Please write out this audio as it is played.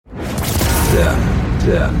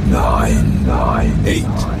10, 9, 8,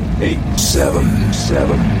 7,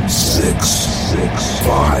 6,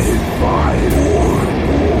 5, 4,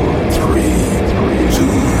 3, 2,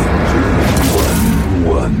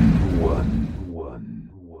 1.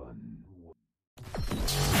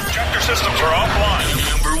 Chapter systems are offline.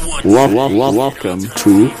 Welcome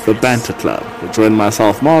to the Banter Club. Join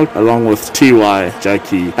myself, Mark, along with TY,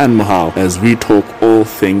 Jackie, and Mahal as we talk all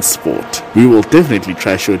things sport. We will definitely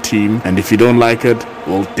trash your team, and if you don't like it,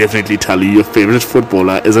 we'll definitely tell you your favorite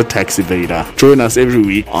footballer is a tax evader. Join us every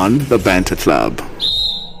week on the Banter Club.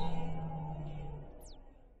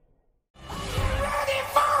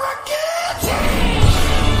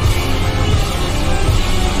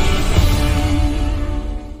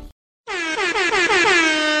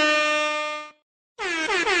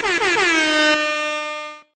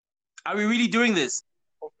 Are we really doing this?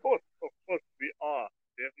 Of course, we are,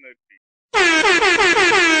 definitely.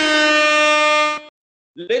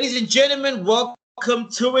 Ladies and gentlemen, welcome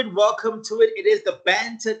to it. It is the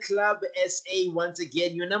Banter Club SA once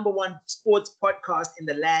again, your number one sports podcast in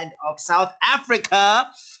the land of South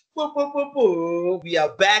Africa. We are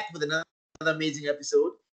back with another amazing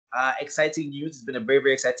episode. Exciting news. It's been a very,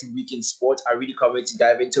 very exciting week in sports. I really can't wait to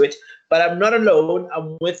dive into it. But I'm not alone.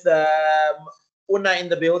 I'm with Una in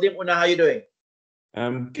the building. Una, how you doing?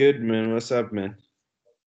 I'm good, man. What's up, man?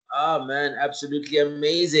 Oh, man, absolutely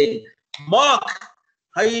amazing. Mark,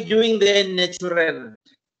 how you doing there, natural?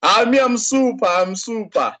 I'm super.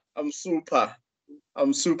 I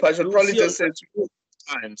should probably just say 2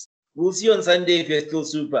 times. We'll see you on Sunday if you're still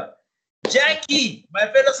super. Jackie, my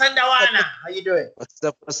fellow Sandawana, how you doing?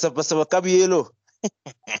 What's up, Kabielo?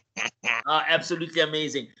 Absolutely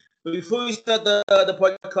amazing. But before we start the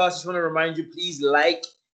podcast, I just want to remind you, please like,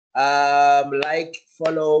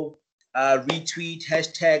 follow, retweet,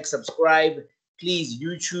 hashtag, subscribe. Please,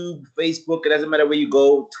 YouTube, Facebook, it doesn't matter where you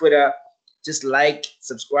go, Twitter, just like,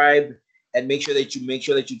 subscribe, and make sure that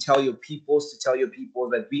you tell your people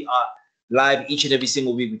that we are live each and every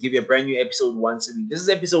single week. We give you a brand new episode once a week. This is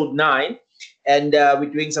episode 9, and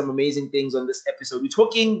we're doing some amazing things on this episode. We're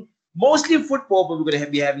talking mostly football, but we're going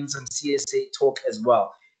to be having some CSA talk as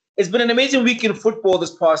well. It's been an amazing week in football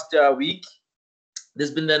this past week.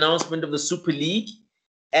 There's been the announcement of the Super League.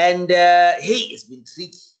 And, it's been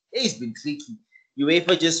tricky.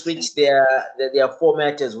 UEFA just switched their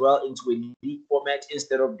format as well into a league format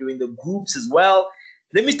instead of doing the groups as well.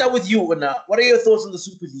 Let me start with you, Una. What are your thoughts on the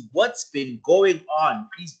Super League? What's been going on?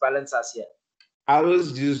 Please balance us here. I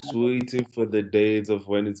was just waiting for the dates of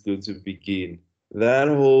when it's going to begin. That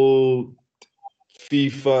whole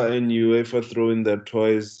FIFA and UEFA throwing their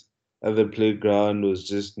toys at the playground was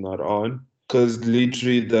just not on. Because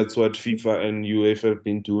literally that's what FIFA and UEFA have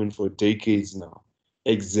been doing for decades now.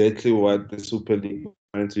 Exactly what the Super League is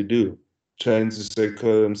trying to do. Trying to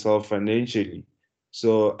secure themselves financially.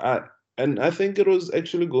 So I think it was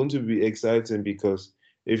actually going to be exciting because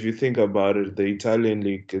if you think about it, the Italian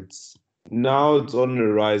league, it's on the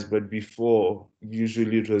rise, but before,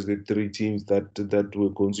 usually it was the 3 teams that were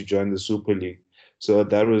going to join the Super League. So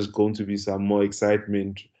that was going to be some more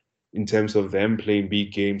excitement in terms of them playing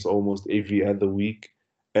big games almost every other week.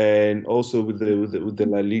 And also with the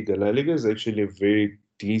La Liga. La Liga is actually a very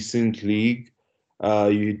decent league.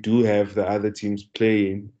 You do have the other teams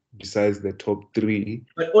playing besides the top 3.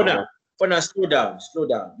 But Una, slow down.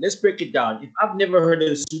 Let's break it down. If I've never heard of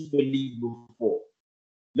the Super League before,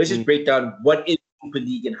 let's just break down what is Super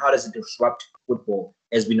League and how does it disrupt football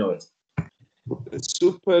as we know it. The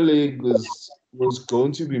Super League was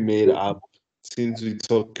going to be made up, since we're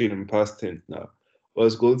talking in past tense now,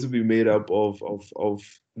 was going to be made up of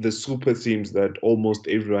the super teams that almost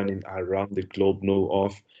everyone around the globe know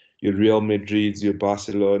of. Your Real Madrid, your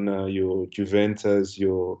Barcelona, your Juventus,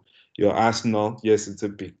 your Arsenal. Yes, it's a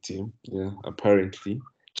big team. Yeah, apparently.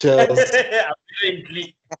 Chelsea.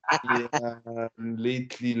 Apparently. Yeah,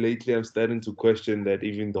 lately I'm starting to question that,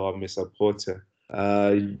 even though I'm a supporter.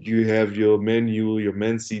 You have your Man U, your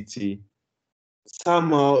Man City,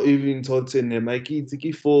 somehow even Tottenham, like it's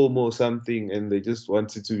form or something, and they just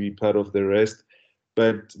wanted to be part of the rest,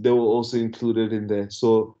 but they were also included in there.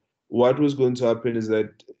 So what was going to happen is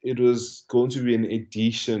that it was going to be an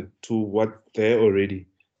addition to what they're already.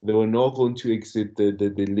 They were not going to exit the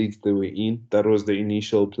leagues they were in. That was the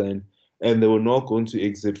initial plan. And they were not going to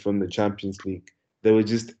exit from the Champions League. They were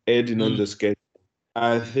just adding on the schedule.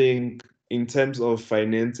 I think in terms of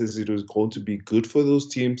finances, it was going to be good for those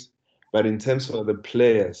teams. But in terms of the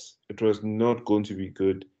players, it was not going to be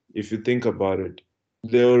good. If you think about it,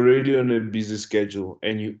 they're already on a busy schedule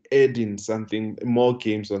and you add in something, more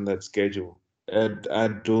games on that schedule. And I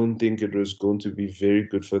don't think it was going to be very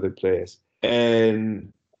good for the players.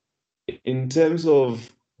 And in terms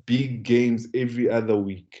of big games every other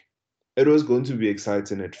week, it was going to be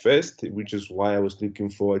exciting at first, which is why I was looking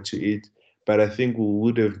forward to it. But I think we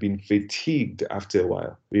would have been fatigued after a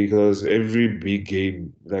while because every big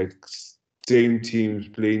game, like same teams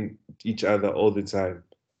playing each other all the time.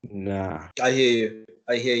 Nah. I hear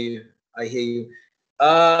you.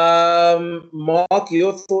 Mark,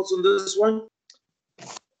 your thoughts on this one?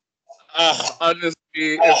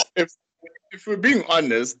 Honestly, if we're being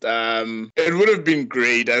honest, it would have been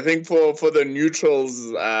great. I think for the neutrals,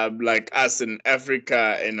 like us in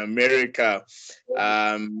Africa, in America,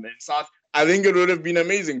 in South, I think it would have been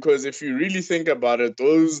amazing because if you really think about it,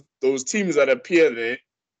 those teams that appear there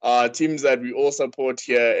are teams that we all support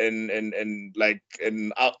here in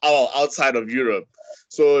our outside of Europe.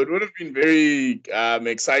 So it would have been very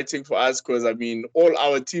exciting for us because I mean all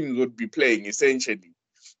our teams would be playing essentially.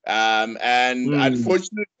 And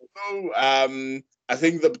unfortunately, though, I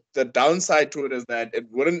think the downside to it is that it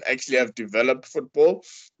wouldn't actually have developed football.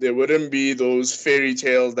 There wouldn't be those fairy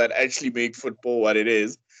tales that actually make football what it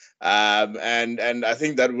is. And I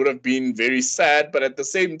think that would have been very sad. But at the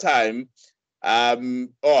same time,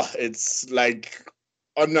 it's like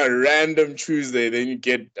on a random Tuesday, then you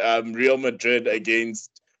get Real Madrid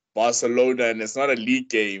against Barcelona, and it's not a league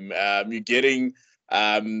game. You're getting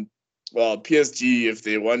PSG, if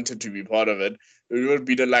they wanted to be part of it, it would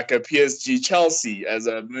be like a PSG Chelsea as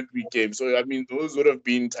a midweek game. So I mean, those would have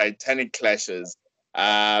been titanic clashes.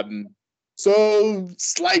 So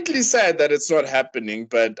slightly sad that it's not happening,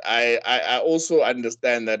 but I also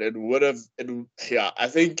understand that it would have. I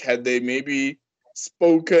think had they maybe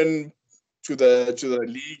spoken to the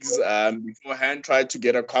leagues beforehand, tried to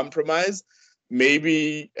get a compromise,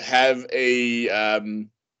 maybe have a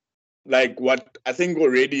like what I think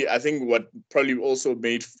what probably also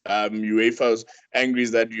made UEFA angry is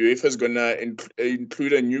that UEFA is gonna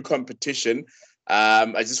include a new competition.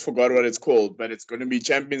 I just forgot what it's called, but it's going to be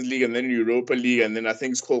Champions League and then Europa League, and then I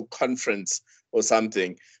think it's called Conference or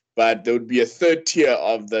something. But there would be a third tier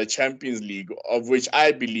of the Champions League, of which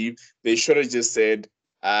I believe they should have just said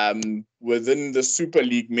within the Super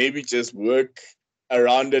League, maybe just work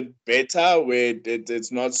around it better, where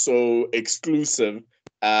it's not so exclusive,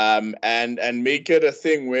 and make it a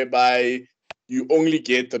thing whereby you only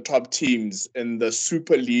get the top teams in the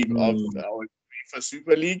Super League of UEFA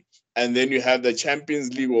Super League. And then you have the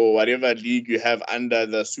Champions League or whatever league you have under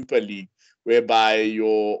the Super League, whereby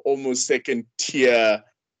your almost second tier,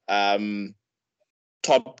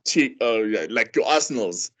 top tier, like your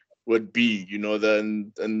Arsenals would be,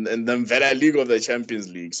 the Vela League of the Champions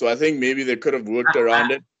League. So I think maybe they could have worked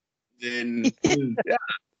around it. Then,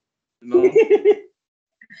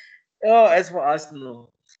 Oh, as for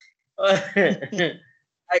Arsenal,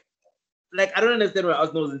 I don't understand why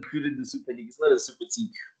Arsenal was included in the Super League. It's not a super team.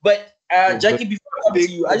 But Jackie, before I come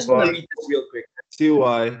to you, I just want to read this real quick.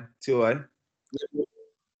 TY.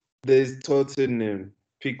 There's Tottenham.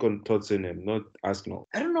 Pick on Tottenham, not Arsenal.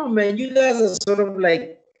 I don't know, man. You guys are sort of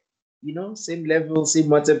like, same level, same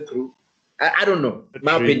WhatsApp group. I don't know.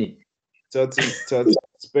 My opinion. Tottenham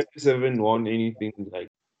Spurs haven't won anything like,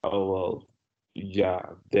 oh, well, yeah,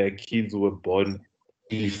 their kids were born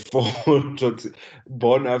before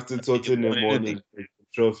born after Tottenham won the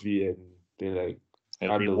trophy, and they're like,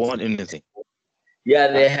 have they won anything? Yeah,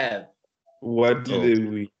 they have. What did they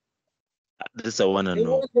win? This I want to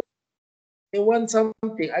know. They won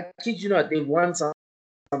something. I kid you not, they won something.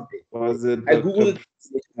 Was it I googled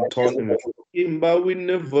Tottenham? Imba win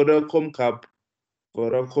the Vodacom Cup,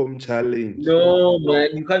 Vodacom Challenge. No,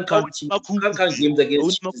 man, you can't count games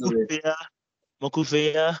against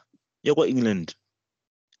Makufeya, you're going England.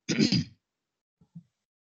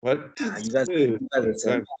 What? You guys are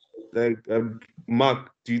saying. Like,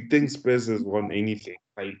 Mark, do you think Spurs has won anything?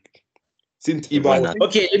 Like, since Iba.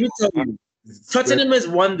 Okay, let me tell you. Tottenham has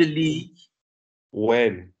won the league.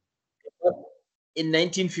 When? In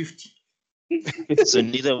 1950. So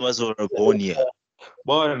neither of us were born here.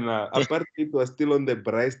 Born, apart it was still on the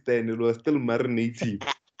Bryce stand, it was still marinating.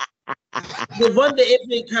 They won the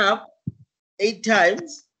FA Cup 8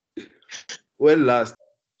 times. When last?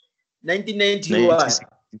 1991.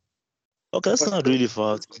 Okay, that's not really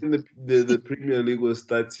fast. The Premier League was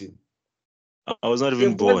starting. I was not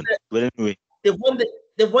even born. But anyway. They've won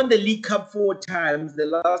the League Cup 4 times. The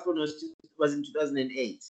last one was in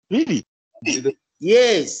 2008. Really?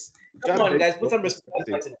 Yes. Come on, guys. Put some respect.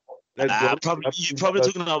 You're probably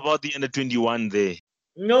talking about the under 21 there.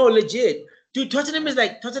 No, legit. Dude, Tottenham is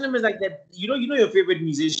like that. You know your favorite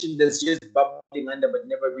musician that's just bubbling under but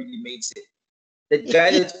never really makes it. That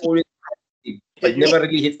guy that's always but never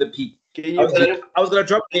really hits the peak. I was gonna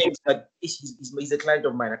drop names, but he's a client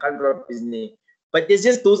of mine. I can't drop his name. But there's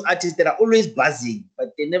just those artists that are always buzzing,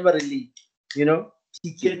 but they never really, Can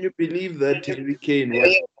you believe that Harry Kane,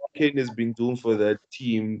 what Kane has been doing for that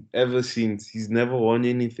team ever since? He's never won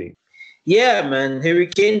anything. Yeah, man. Harry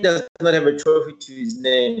Kane does not have a trophy to his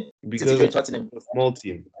name because of Tottenham. A small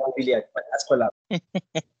team. But that's called up.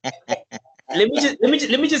 Let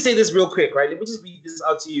me just say this real quick, right? Let me just read this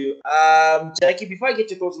out to you, Jackie. Before I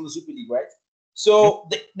get your thoughts on the Super League, right? So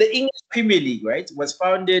the English Premier League, right, was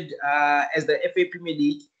founded as the FA Premier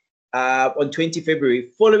League on 20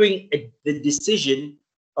 February, following the decision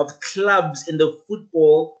of clubs in the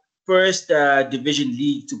football First Division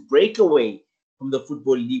League to break away from the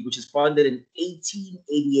Football League, which was founded in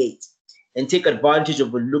 1888, and take advantage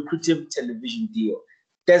of a lucrative television deal.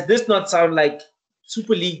 Does this not sound like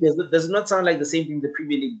Super League? Does it not sound like the same thing the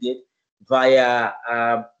Premier League did via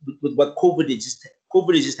with what COVID has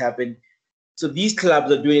just happened? So these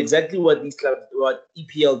clubs are doing exactly what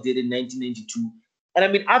EPL did in 1992. And I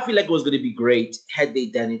mean, I feel like it was going to be great had they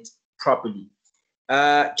done it properly.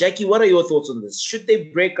 Jackie, what are your thoughts on this? Should they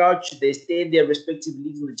break out? Should they stay in their respective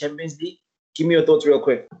leagues in the Champions League? Give me your thoughts real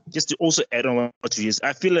quick. Just to also add on what you said,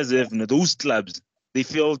 I feel as if those clubs, they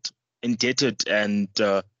felt indebted and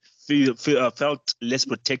felt less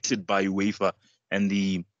protected by UEFA and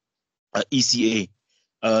the ECA.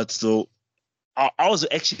 So I was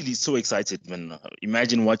actually so excited, man.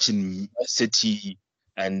 Imagine watching City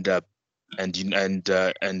and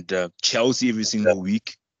Chelsea every single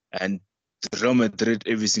week and Real Madrid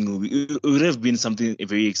every single week. It would have been something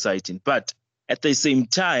very exciting. But at the same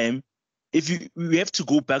time, we have to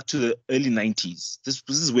go back to the early 90s. This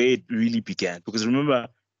is where it really began. Because remember,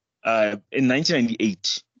 in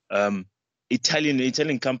 1998,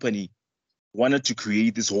 Italian company wanted to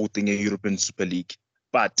create this whole thing, a European Super League.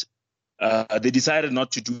 But they decided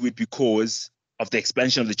not to do it because of the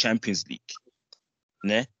expansion of the Champions League,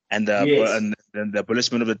 né? And the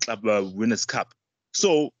abolishment of the Club Winners' Cup.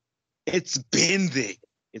 So it's been there.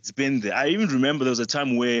 It's been there. I even remember there was a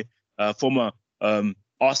time where former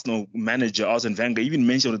Arsenal manager Arsene Wenger even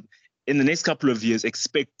mentioned in the next couple of years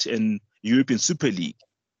expect an European Super League.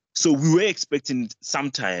 So we were expecting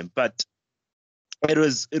sometime, but it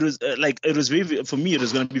was very, for me, it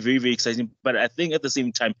was going to be very, very exciting. But I think at the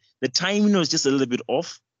same time, the timing was just a little bit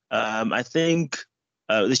off. I think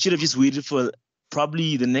they should have just waited for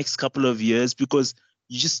probably the next couple of years, because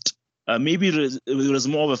you just maybe it was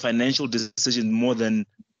more of a financial decision more than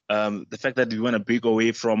the fact that we want to break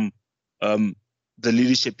away from the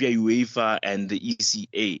leadership here, UEFA and the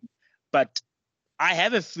ECA. But I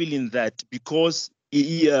have a feeling that because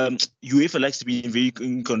UEFA likes to be very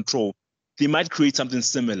in control, they might create something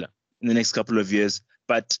similar in the next couple of years.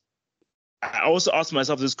 But I also asked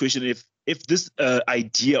myself this question: if this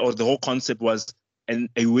idea or the whole concept was a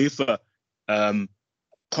UEFA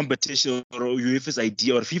competition, or UEFA's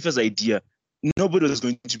idea or FIFA's idea, nobody was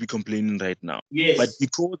going to be complaining right now. Yes. But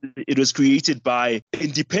because it was created by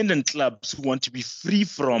independent clubs who want to be free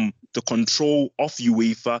from the control of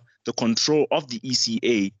UEFA, the control of the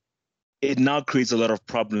ECA, it now creates a lot of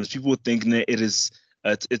problems. People think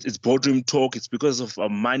it's boardroom talk. It's because of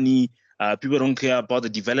money. People don't care about the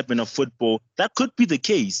development of football. That could be the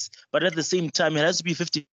case. But at the same time, it has to be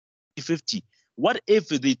 50-50. What if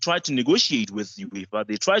they try to negotiate with UEFA,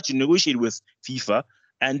 they try to negotiate with FIFA,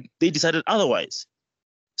 and they decided otherwise?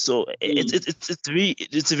 So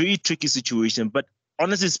it's a very tricky situation. But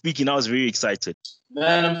honestly speaking, I was very excited.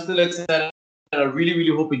 Man, I'm still excited. I really,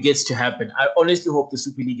 really hope it gets to happen. I honestly hope the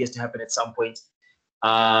Super League gets to happen at some point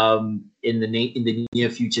in the near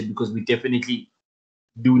future, because we definitely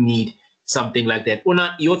do need something like that.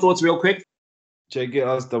 Una, your thoughts real quick? Jackie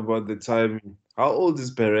asked about the timing. How old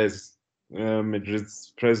is Perez,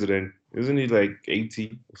 Madrid's president? Isn't he like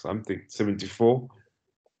 80 or something, 74?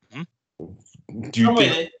 Mm-hmm. Do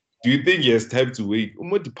you think he has time to wait?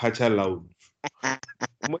 Departure loud.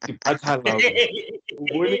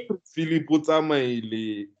 When Philip puts on my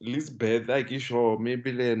Lisbeth, like sure,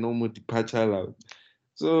 maybe no more departure loud.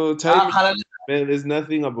 So timing, man, there's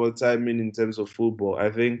nothing about timing in terms of football.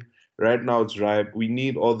 I think right now it's ripe. We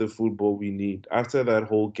need all the football we need. After that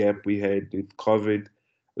whole gap we had with COVID,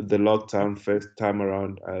 with the lockdown first time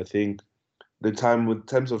around, I think in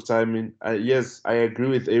terms of timing, yes, I agree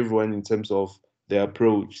with everyone in terms of their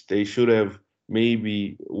approach. They should have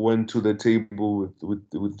maybe went to the table with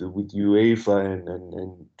UEFA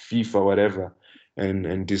and FIFA, whatever,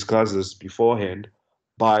 and discuss this beforehand.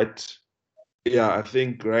 But yeah, I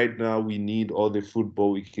think right now we need all the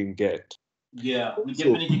football we can get. Yeah, we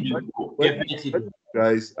definitely do.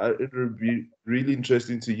 Guys, it would be really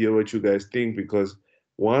interesting to hear what you guys think, because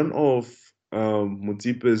one of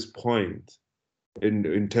Mutipe's point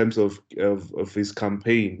in terms of his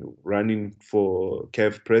campaign running for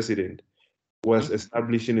CAF president was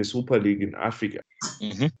establishing a Super League in Africa.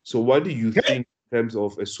 Mm-hmm. So what do you think in terms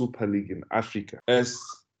of a Super League in Africa as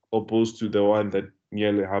opposed to the one that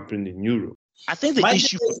nearly happened in Europe? I think the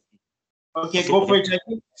issue. Okay, go for it,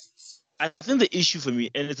 Jackie. I think the issue for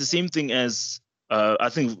me, and it's the same thing as I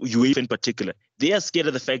think UEFA in particular, they are scared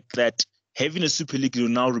of the fact that having a Super League will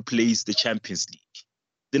now replace the Champions League.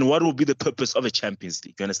 Then what will be the purpose of a Champions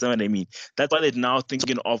League? You understand what I mean? That's why they're now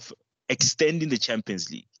thinking of extending the Champions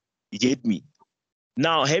League. You get me?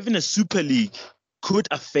 Now, having a Super League could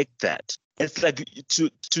affect that. It's like to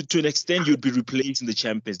an extent you'd be replacing the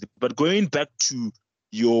Champions League. But going back to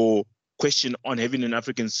your question on having an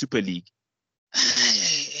African Super League,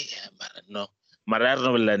 no.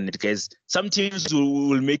 Guys, some teams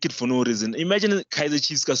will make it for no reason. Imagine Kaizer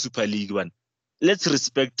Chiefs Super League one. Let's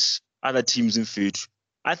respect other teams in future.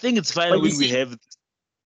 I think it's fine when we have.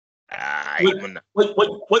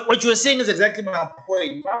 What you're saying is exactly my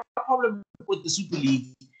point. My problem with the Super League,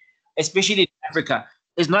 especially in Africa,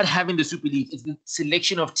 is not having the Super League. It's the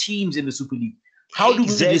selection of teams in the Super League. How do we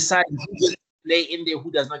decide who gets to play in there,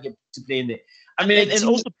 who does not get to play in there? I mean, and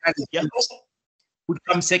also would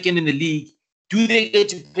come second in the league. Do they get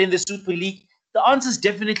to play in the Super League? The answer is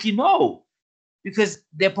definitely no, because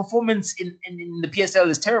their performance in the PSL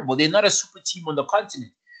is terrible. They're not a super team on the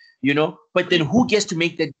continent, you know. But then who gets to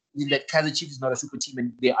make that Kaizer Chiefs is not a super team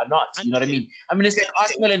and they are not? You know what I mean? I mean, it's like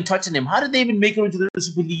Arsenal and Tottenham. How did they even make it into the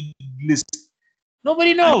Super League list?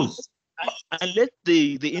 Nobody knows. Unless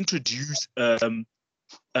they introduce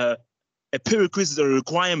a prerequisite or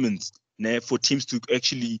requirement for teams to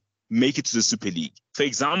actually make it to the Super League. For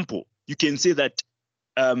example, you can say that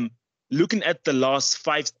looking at the last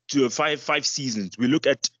five seasons, we look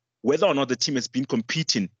at whether or not the team has been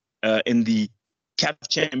competing in the CAF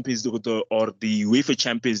Champions League or the UEFA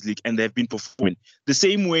Champions League, and they have been performing the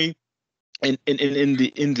same way. In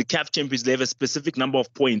the CAF Champions, they have a specific number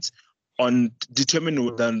of points on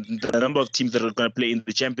determining the number of teams that are going to play in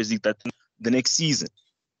the Champions League the next season.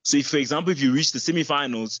 So, if, for example, if you reach the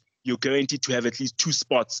semi-finals, you're guaranteed to have at least 2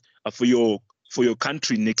 spots for your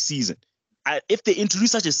country next season. If they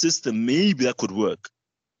introduce such a system, maybe that could work.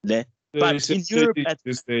 But in Europe,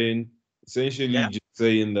 just saying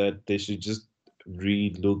that they should just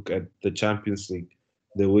re-look at the Champions League,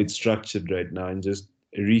 the way it's structured right now, and just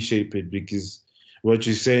reshape it, because what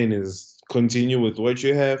you're saying is continue with what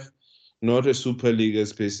you have, not a Super League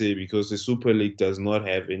as per se, because the Super League does not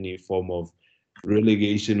have any form of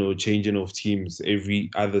relegation or changing of teams every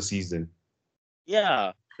other season.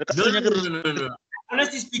 Yeah. No.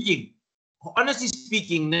 Honestly speaking,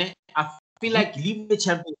 I feel like leave the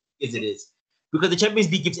Champions League as it is, because the Champions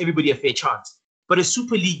League gives everybody a fair chance. But a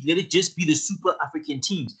Super League, let it just be the Super African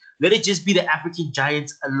teams. Let it just be the African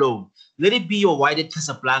Giants alone. Let it be your Wydad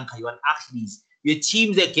Casablanca, your Achilles, your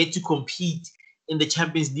teams that get to compete in the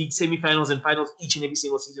Champions League semi-finals and finals each and every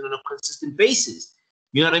single season on a consistent basis.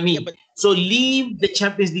 You know what I mean? Yeah, so leave the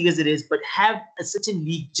Champions League as it is, but have a certain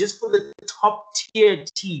league just for the top-tier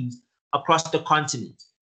teams across the continent.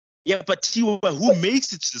 Yeah, but who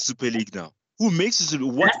makes it to the Super League now? Who makes it to the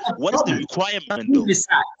what is the requirement though?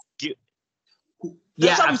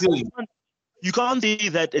 I feel you. You can't say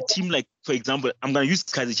that a team like, for example, I'm going to use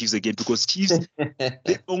Kaizer Chiefs again, because Chiefs,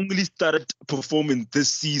 they only started performing this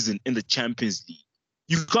season in the Champions League.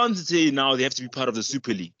 You can't say now they have to be part of the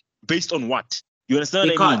Super League. Based on what? You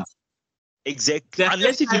understand what I mean? Exactly.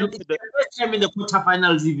 Unless if you look at the first time in the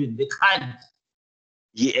quarterfinals, even they can't.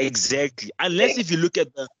 Yeah, exactly. Unless if you look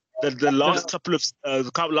at the last couple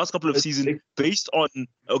of seasons, based on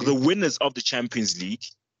the winners of the Champions League,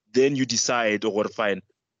 then you decide fine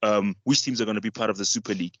which teams are going to be part of the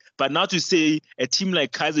Super League. But now to say a team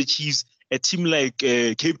like Kaizer Chiefs, a team like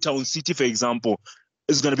Cape Town City, for example,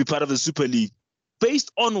 is going to be part of the Super League,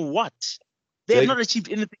 based on what? They have not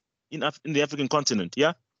achieved anything in the African continent,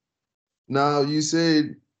 yeah? Now, you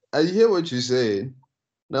said, I hear what you're saying.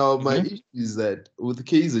 Now, my issue is that with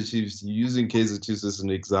Kaizer Chiefs, you're using Kaizer Chiefs as an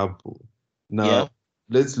example. Now,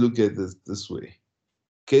 let's look at this way.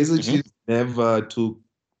 Kaizer Chiefs never took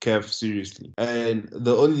CAF seriously. And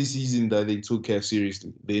the only season that they took CAF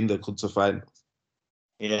seriously, they're in the quarterfinals.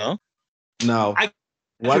 Yeah. Now,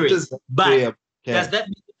 what does that say about CAF? Does that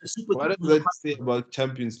mean the Super What does that say about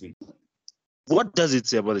Champions League? What does it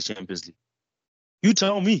say about the Champions League? You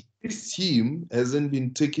tell me. This team hasn't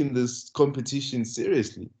been taking this competition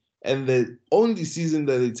seriously, and the only season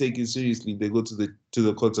that they take it seriously, they go to the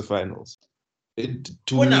quarterfinals. Let me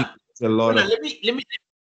put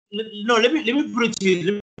it to you.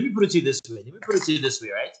 Let me me put it to you this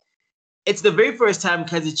way. Right? It's the very first time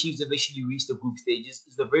Kaizer Chiefs have actually reached the group stages.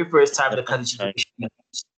 It's the very first time the Kaizer Chiefs have actually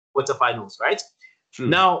reached quarterfinals, right? True.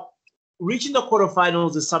 Now, reaching the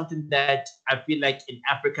quarterfinals is something that I feel like in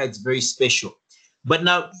Africa it's very special. But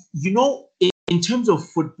now, in terms of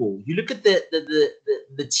football, you look at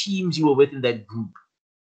the teams you were with in that group.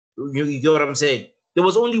 You get what I'm saying? There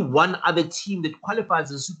was only one other team that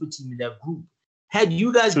qualifies as a super team in that group. Had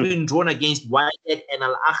you guys been drawn against Wydad and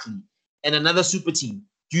Al Ahly and another super team,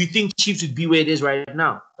 do you think Chiefs would be where it is right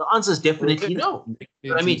now? The answer is definitely no.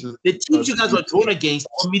 I mean, the teams you guys were drawn against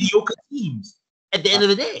are mediocre teams at the end of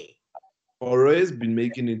the day. Roy has been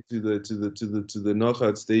making it to the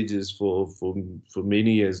knockout stages for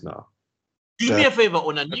many years now. Do me a favor,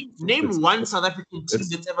 Ona. Name one South African team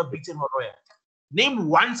that's ever beaten Horoya. Name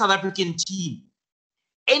one South African team.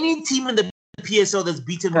 Any team in the PSL that's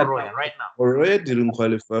beaten Horoya right now. Horoya didn't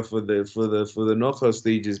qualify for the knockout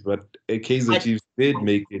stages, but Kaizer Chiefs did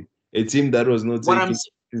make it. A team that was not taking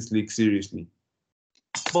this league seriously.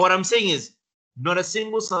 But what I'm saying is, not a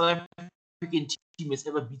single South African team has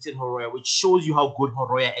ever beaten Horoya, which shows you how good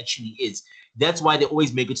Horoya actually is. That's why they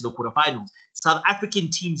always make it to the quarterfinals. South African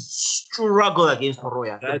teams struggle against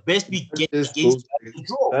Horoya. The best we get against the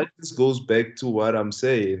draw. That just goes back to what I'm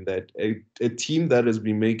saying, that a team that has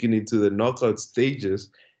been making it to the knockout stages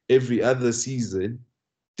every other season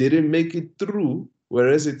didn't make it through,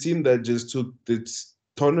 whereas a team that just took this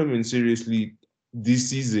tournament seriously this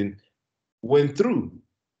season went through.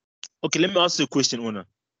 Okay, let me ask you a question, Ona.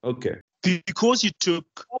 Okay. Because you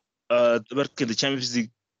took the Champions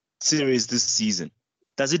League series this season,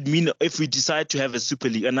 does it mean if we decide to have a Super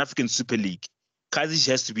League, an African Super League, Kaizer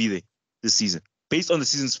has to be there this season based on the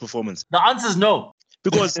season's performance? The answer is no.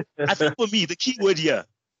 Because I think for me, the key word here,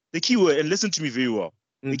 and listen to me very well,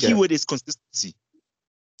 the key word is consistency.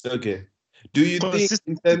 Okay. Do you think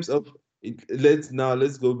in terms of let's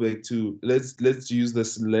go back to let's use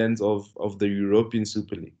this lens of the European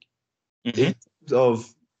Super League. Mm-hmm. In terms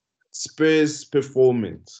of Spurs'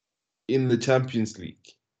 performance in the Champions League,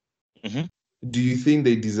 do you think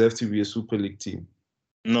they deserve to be a Super League team?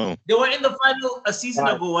 No. They were in the final a season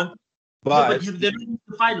ago. But they're in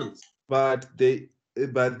the finals. But they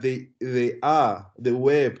were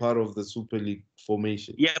part of the Super League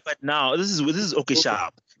formation. Yeah, but now this is okay,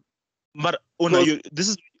 sharp. But Ona,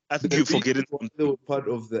 I think you're forgetting. They were part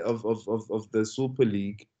of the Super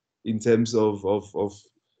League in terms of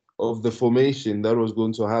the formation that was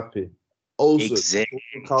going to happen. Also, exactly.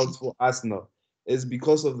 It counts for Arsenal. It's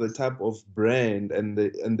because of the type of brand and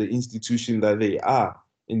the institution that they are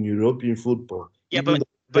in European football. Yeah, but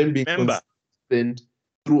being remember, consistent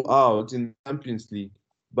throughout in the Champions League,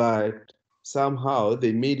 but somehow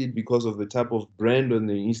they made it because of the type of brand and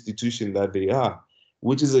the institution that they are,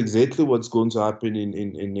 which is exactly what's going to happen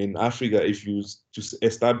in Africa if you to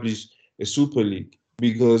establish a Super League.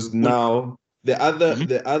 Because now the other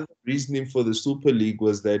reasoning for the Super League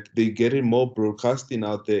was that they're getting more broadcasting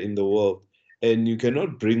out there in the world, and you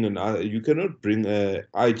cannot bring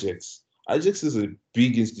Ajax. Ajax is a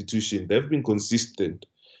big institution. They've been consistent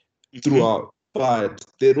throughout, but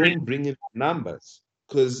they don't bring in numbers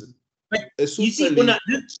because this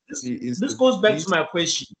goes back to my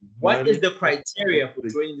question. What is the criteria for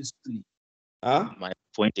joining the Super League? My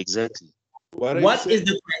point exactly. What is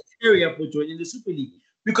the criteria for joining the Super League?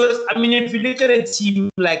 Because, I mean, if you look at a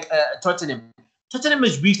team like Tottenham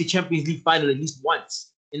has reached the Champions League final at least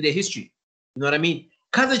once in their history. You know what I mean?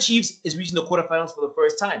 Kaizer Chiefs is reaching the quarterfinals for the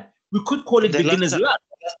first time. We could call it beginner's luck.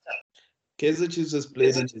 Kaizer Chiefs has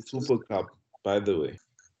played in the Super Cup, by the way.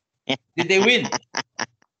 Did they win?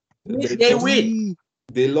 They win.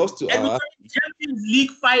 They lost to our Champions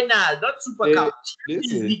League final, not Super Cup.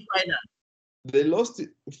 Champions League final. They lost it.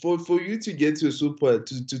 For you to get to a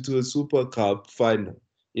Super Cup final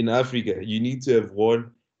in Africa, you need to have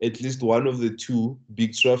won at least one of the two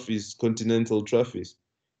big trophies, continental trophies.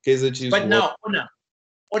 Kaizer Chiefs. But now,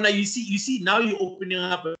 Ona, you see, now you're opening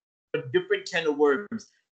up a different kind of worms.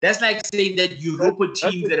 That's like saying that Europa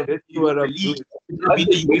teams that have been in the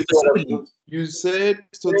league. You said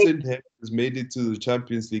Tottenham has made it to the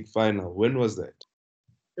Champions League final. When was that?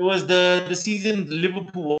 It was the season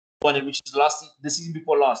Liverpool won it, which is the season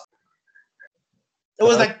before last. It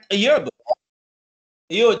was like a year or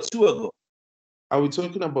two ago. Are we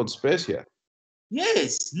talking about Spurs here?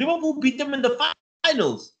 Yes, Liverpool beat them in the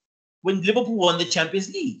finals when Liverpool won the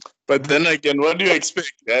Champions League. But then again, what do you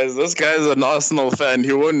expect, guys? This guy is an Arsenal fan.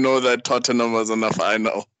 He won't know that Tottenham was in the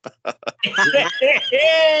final.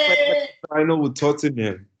 Final with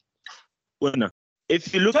Tottenham.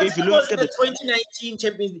 If you look at the 2019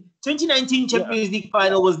 Champions League, Champions League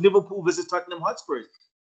final was Liverpool versus Tottenham Hotspurs.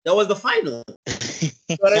 That was the final. You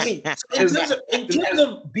know what I mean? So in terms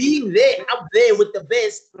of being there, up there with the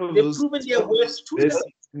best, they've proven their worth too.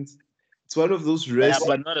 It's one of those Yeah, races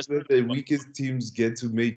but not as where the weakest teams get to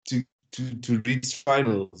make to reach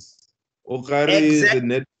finals. Okare, Exactly. the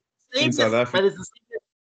net in Same South as, Africa. but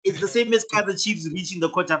it's the same as Kaizer Chiefs reaching the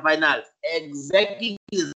quarterfinals. Exactly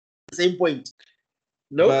the same point.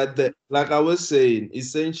 No, But like I was saying,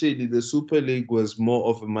 essentially the Super League was more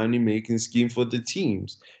of a money-making scheme for the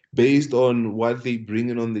teams based on what they bring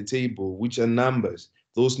in on the table, which are numbers.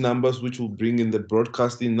 Those numbers which will bring in the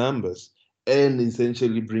broadcasting numbers and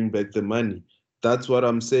essentially bring back the money. That's what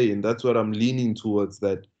I'm saying. That's what I'm leaning towards,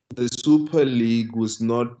 that the Super League was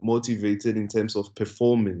not motivated in terms of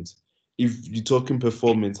performance. If you're talking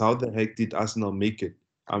performance, how the heck did Arsenal make it?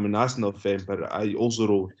 I'm an Arsenal fan, but I also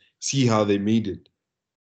don't see how they made it.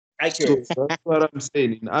 So accurate. that's what I'm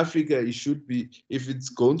saying. In Africa, it should be, if it's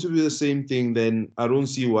going to be the same thing, then I don't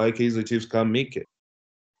see why Kaizer Chiefs can't make it.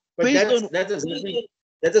 But Based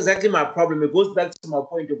that's exactly my problem. It goes back to my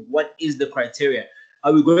point of what is the criteria.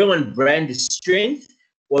 Are we going on brand strength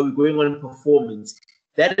or are we going on performance?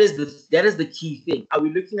 That is the key thing. Are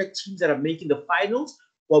we looking at teams that are making the finals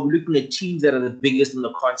or are we looking at teams that are the biggest on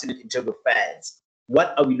the continent in terms of fans?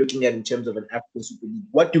 What are we looking at in terms of an African Super League?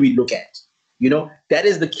 What do we look at? You know, that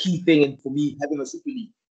is the key thing. And for me, having a Super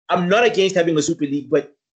League, I'm not against having a Super League,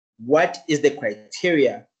 but what is the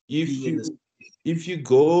criteria? If you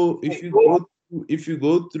go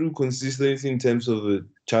through consistency in terms of the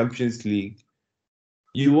Champions League,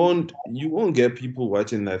 you won't get people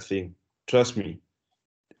watching that thing. Trust me.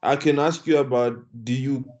 I can ask you about,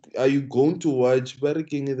 are you going to watch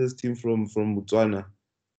this team from Botswana?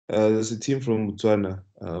 There's a team from Botswana.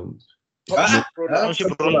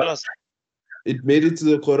 Township Rollers. It made it to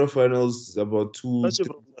the quarterfinals about two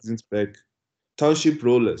seasons back. Township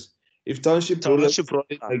Rollers. If Township Rollers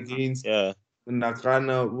played against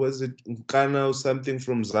Nakana, was it Nkana or something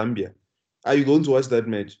from Zambia? Are you going to watch that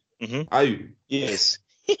match? Mm-hmm. Are you? Yes.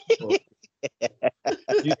 You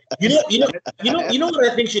know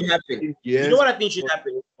what I think should happen? Yes, you know what I think should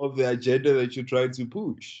happen? Of the agenda that you try to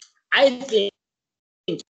push. I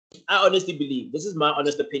honestly believe, this is my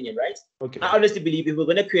honest opinion, right? Okay. I honestly believe if we're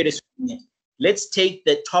going to create a Super, let's take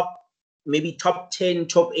the top 10,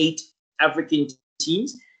 top 8 African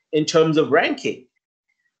teams in terms of ranking.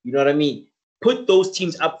 You know what I mean? Put those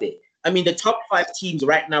teams up there. I mean, the top 5 teams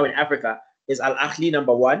right now in Africa is Al Ahly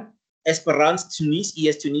number 1, Esperance Tunis,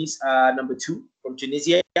 ES Tunis number 2 from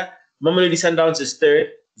Tunisia, Mamelodi Sundowns is 3rd,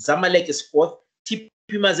 Zamalek is 4th, TP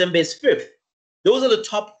Mazembe is 5th. Those are the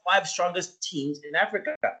top 5 strongest teams in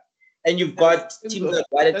Africa. And you've got teams like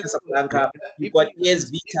Wydad Casablanca, you've got ES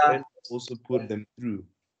Vita. Also put them through,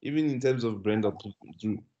 even in terms of brand, I'll put them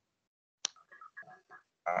through.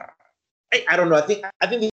 I don't know. I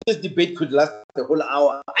think this debate could last the whole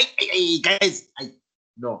hour. Guys,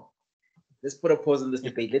 no. Let's put a pause on this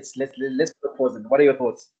debate. Let's put a pause on it. What are your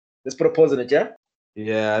thoughts? Let's put a pause on it, yeah?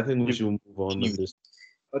 Yeah, I think we should move on with this.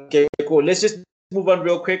 Okay, cool. Let's just move on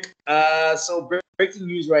real quick. So breaking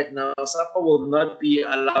news right now: SAFA will no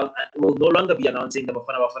longer be announcing the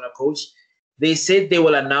Bafana coach. They said they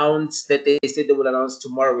will announce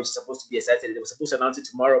tomorrow, which is supposed to be a Saturday. They were supposed to announce it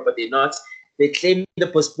tomorrow, but they're not. They claim the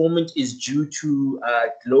postponement is due to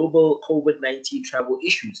global COVID-19 travel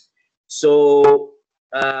issues. So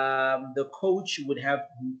the coach would have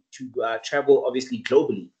to travel, obviously,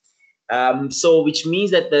 globally. So which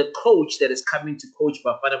means that the coach that is coming to coach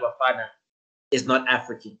Bafana is not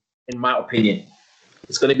African, in my opinion.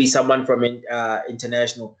 It's going to be someone from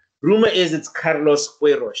international. Rumor is it's Carlos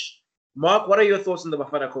Queiroz. Mark, what are your thoughts on the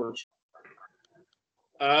Bafana coach?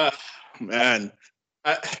 Man.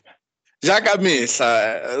 Safa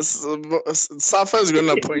is going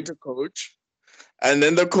to appoint a coach, and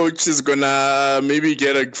then the coach is going to maybe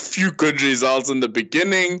get a few good results in the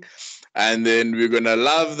beginning, and then we're going to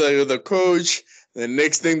love the coach. The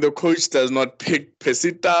next thing, the coach does not pick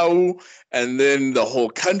Pesitau, and then the whole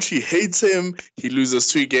country hates him. He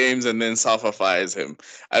loses 3 games, and then Safa fires him.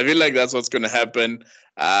 I feel like that's what's going to happen.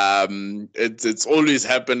 It's always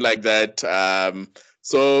happened like that.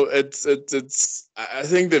 So it's I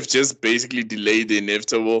think they've just basically delayed the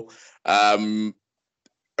inevitable. A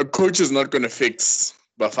coach is not going to fix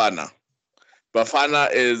Bafana. Bafana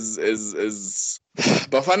is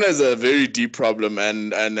Bafana is a very deep problem,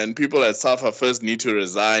 and people at SAFA first need to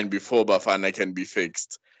resign before Bafana can be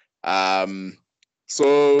fixed.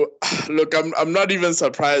 So look, I'm not even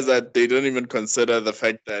surprised that they don't even consider the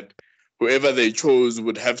fact that whoever they chose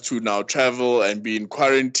would have to now travel and be in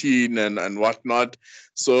quarantine and whatnot.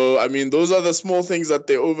 So, I mean, those are the small things that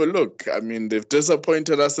they overlook. I mean, they've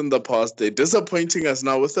disappointed us in the past. They're disappointing us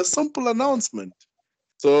now with a simple announcement.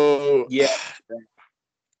 So, Yeah.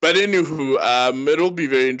 but anywho, it'll be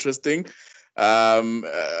very interesting.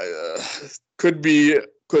 Could be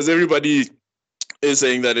because everybody is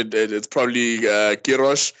saying that it's probably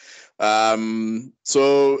Kirosh.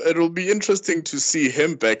 So it'll be interesting to see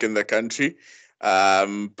him back in the country.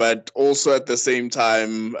 But also at the same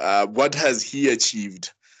time, what has he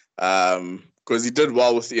achieved? Because he did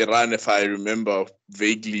well with Iran, if I remember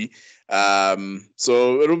vaguely.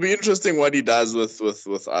 So it'll be interesting what he does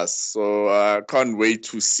with us. So I can't wait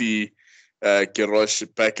to see Kirosh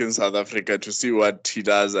back in South Africa to see what he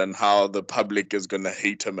does and how the public is going to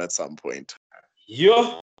hate him at some point.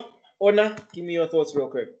 Yo, Ona, give me your thoughts real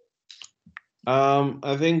quick.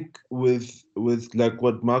 I think with like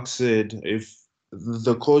what Mark said, if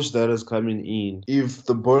the coach that is coming in, if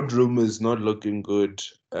the boardroom is not looking good,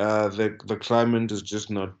 the climate is just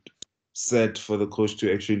not set for the coach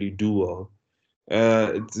to actually do well.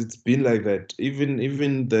 It's been like that. Even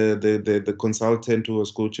the consultant who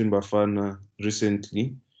was coaching Bafana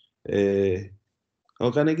recently,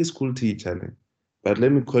 organic school teacher, but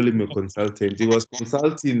let me call him a consultant. He was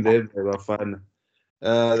consulting them by Bafana.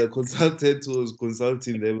 The consultant who was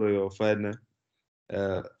consulting them by Bafana.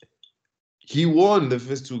 He won the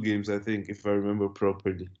first two games, I think, if I remember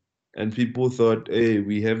properly. And people thought, hey,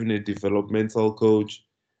 we having a developmental coach.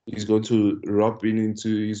 He's going to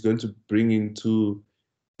he's going to bring into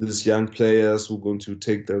these young players who are going to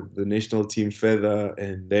take the national team further.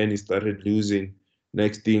 And then he started losing.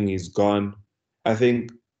 Next thing, he's gone. I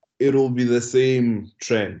think it'll be the same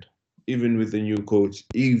trend, even with the new coach.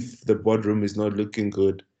 If the boardroom is not looking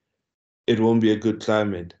good, it won't be a good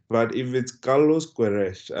climate. But if it's Carlos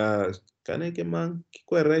Queiroz,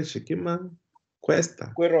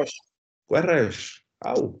 Cuesta. Queiroz.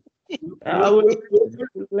 How?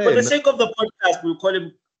 For the sake of the podcast, we'll call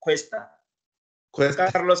him Cuesta.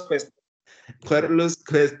 Carlos Cuesta. Carlos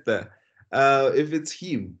Cuesta. If it's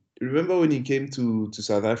him, remember when he came to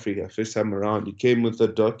South Africa first time around, he came with a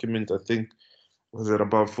document, I think, was it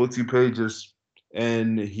about 40 pages,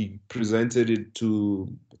 and he presented it to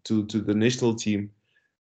the national team.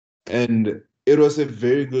 And it was a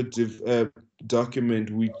very good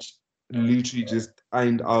document which literally just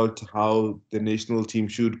ironed out how the national team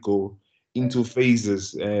should go into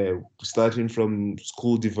phases, starting from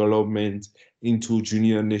school development into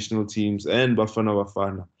junior national teams and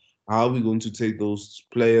Bafana. How are we going to take those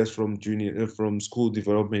players from from school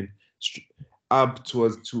development up to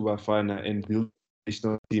Bafana and build a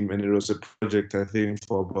national team? And it was a project, I think,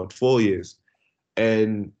 for about 4 years.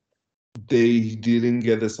 And they didn't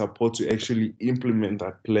get the support to actually implement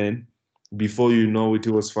that plan. Before you know it,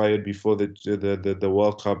 he was fired before the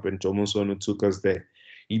World Cup, and Jomo Sono took us there.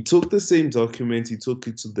 He took the same document, he took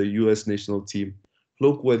it to the US national team.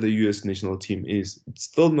 Look where the US national team is. It's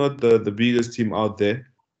still not the biggest team out there,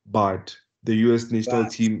 but the US national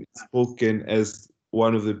team is spoken as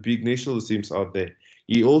one of the big national teams out there.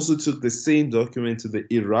 He also took the same document to the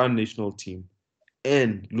Iran national team.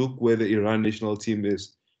 And look where the Iran national team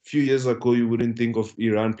is. A few years ago, you wouldn't think of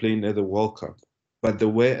Iran playing at the World Cup, but they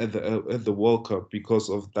were at the World Cup because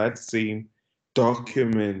of that same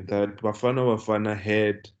document that Bafana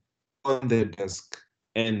had on their desk,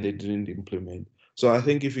 and they didn't implement. So I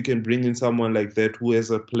think if you can bring in someone like that who has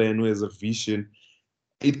a plan, who has a vision,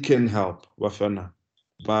 it can help Bafana.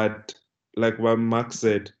 But like what Mark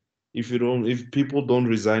said, if people don't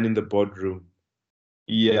resign in the boardroom,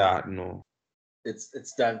 yeah, no.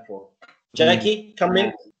 It's done for. Jackie, come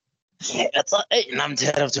in. I'm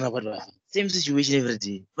tired of talking about that. Same situation every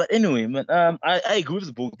day. But anyway, man, I agree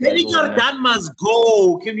with both. Kenny Jordan must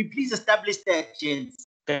go. Can we please establish that, gents?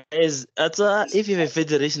 Guys, if you have a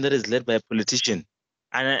federation that is led by a politician,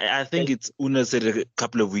 and I think it's Una said a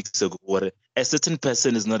couple of weeks ago, where a certain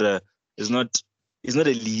person is not a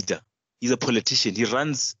leader. He's a politician. He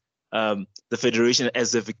runs the federation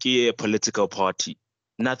as if a political party.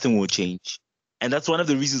 Nothing will change. And that's one of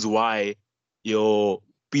the reasons why your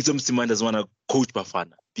Peter Msimang doesn't want to coach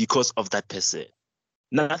Bafana, because of that person.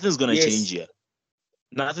 Nothing's going to change here.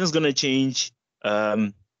 Nothing's going to change.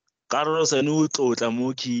 Carlos and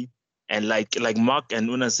like Mark and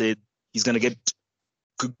Una said, he's going to get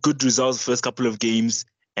good results first couple of games.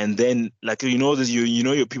 And then, like, you know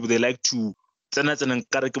your people, they like to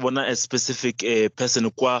a specific person,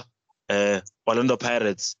 Orlando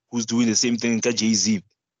Pirates, who's doing the same thing, Jay-Z.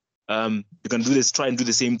 They're going to try and do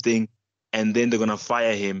the same thing, and then they're going to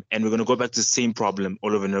fire him, and we're going to go back to the same problem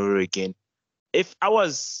all over and over again. If I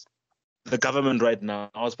was the government right now,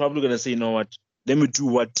 I was probably going to say, you know what, let me do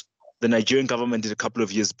what the Nigerian government did a couple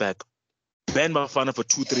of years back. Ban Bafana for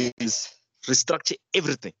 2-3 years, restructure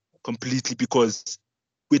everything completely, because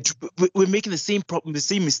we're making the same problem, the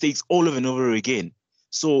same mistakes all over and over again.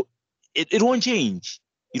 So it won't change.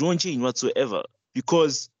 It won't change whatsoever,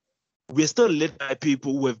 because we're still led by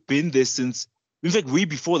people who have been there since, in fact, way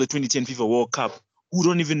before the 2010 FIFA World Cup, who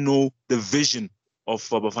don't even know the vision of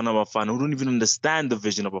Bafana Bafana, who don't even understand the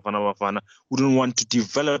vision of Bafana Bafana, who don't want to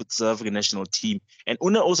develop the South African national team. And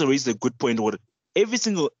Una also raised a good point where every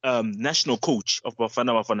single national coach of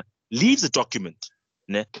Bafana Bafana leaves a document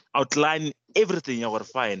outlining everything you are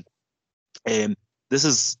fine. This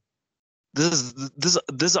is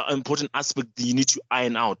an important aspect that you need to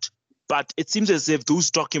iron out. But it seems as if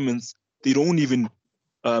those documents, they don't even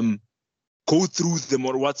go through them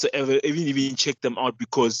or whatsoever, even check them out,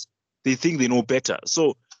 because they think they know better.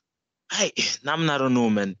 So, I don't know,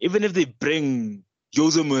 man. Even if they bring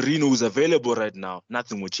Jose Mourinho, who's available right now,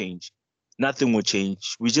 nothing will change. Nothing will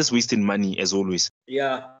change. We're just wasting money as always.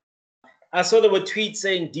 Yeah. I saw there were tweets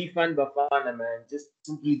saying defund Bafana, man. Just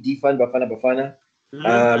simply defund Bafana.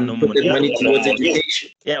 Put the money towards education.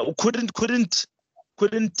 Yeah, couldn't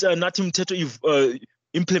Natim Teto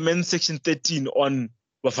implement Section 13 on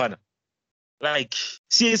Bafana? Like,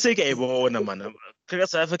 CSA ka ebona, man.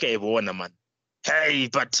 South Africa ebona, man. Hey,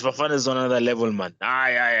 but Bafana is on another level, man.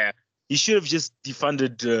 Yeah. He should have just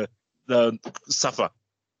defunded the SAFA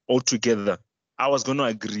altogether. I was going to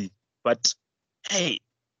agree. But, hey,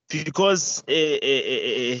 because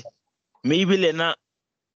maybe Lena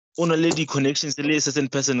on a lady connections to a certain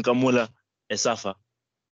person Kamula a SAFA,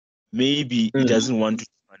 maybe he doesn't want to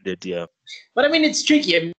fund it, yeah. But I mean, it's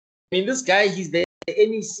tricky. I mean, this guy, he's the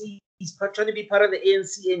NEC. He's trying to be part of the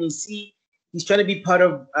ANC NEC. He's trying to be part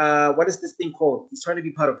of what is this thing called? He's trying to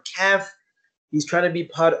be part of CAF. He's trying to be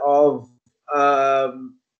part of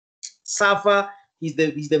SAFA. He's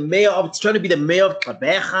the mayor of. He's trying to be the mayor of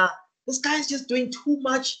Kabeja. This guy's just doing too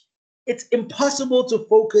much. It's impossible to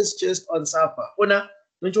focus just on SAFA. Una,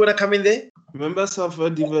 don't you want to come in there? Remember, SAFA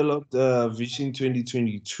developed Vision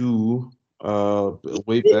 2022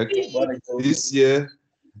 way back. This year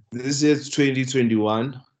it's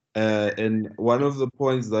 2021. And one of the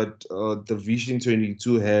points that the Vision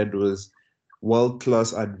 22 had was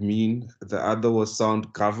world-class admin. The other was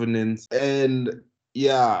sound governance. And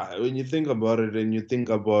yeah, when you think about it, and you think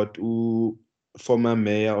about former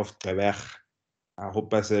mayor of Quebec, I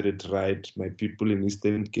hope I said it right, my people in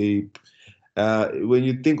Eastern Cape. When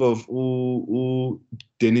you think of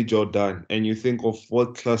Danny Jordan, and you think of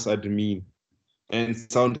world-class admin and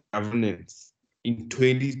sound governance, in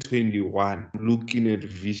 2021, looking at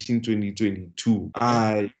Vision 2022,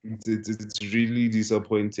 it's really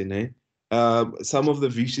disappointing. Some of the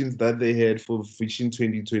visions that they had for Vision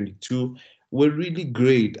 2022 were really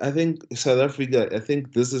great. I think South Africa, I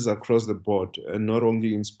think this is across the board, and not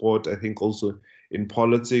only in sport, I think also in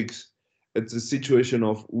politics. It's a situation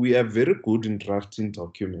of we are very good in drafting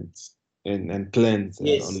documents and plans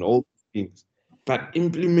and all things. But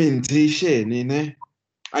implementation,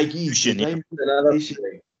 I give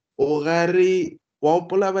Ogari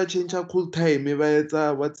Wapola ba change a cool time.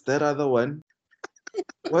 What's that other one?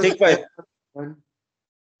 Take five.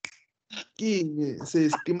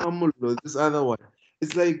 Says this other one.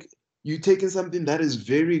 It's like you taking something that is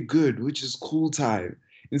very good, which is cool time.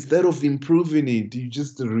 Instead of improving it, you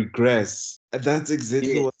just regress. And that's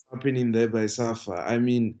exactly what's happening there by SAFA. I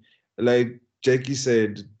mean, like Jackie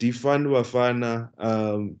said, defund Bafana.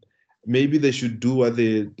 Maybe they should do what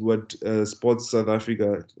Sports South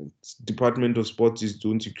Africa, Department of Sports is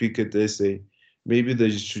doing to cricket SA. Maybe they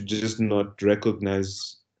should just not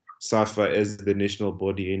recognize SAFA as the national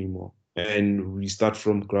body anymore, and we start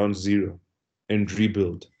from ground zero and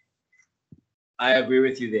rebuild. I agree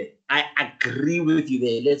with you there.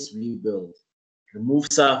 Let's rebuild. Remove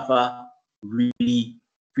SAFA, really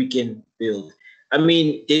freaking build. I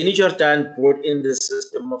mean, Danny Jordan brought in the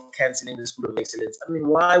system of cancelling the School of Excellence. I mean,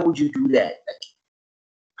 why would you do that? Like,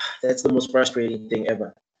 that's the most frustrating thing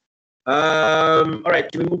ever. All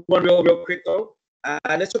right, can we move on real quick though?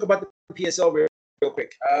 Let's talk about the PSL real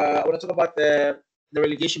quick. I want to talk about the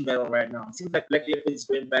relegation battle right now. It seems like Black Leopards is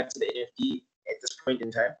going back to the NFD at this point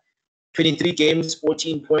in time. 23 games,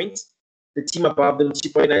 14 points. The team above them,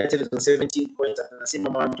 Chipo United, is on 17 points after the same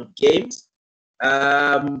amount of games.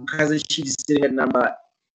 Kaizer Chiefs is sitting at number,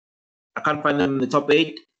 I can't find them in the top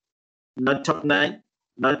 8, not top 9,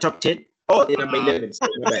 not top 10. Oh, they're number 11. So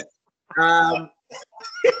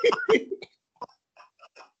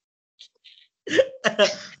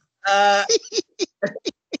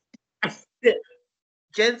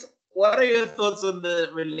gents, what are your thoughts on the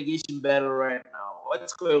relegation battle right now?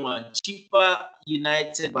 What's going on? Chipa,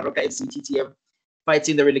 United, Baroka FC, TTM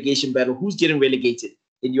fighting the relegation battle. Who's getting relegated,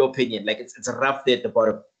 in your opinion? Like, it's a rough there at the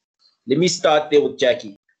bottom. Let me start there with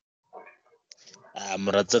Jackie.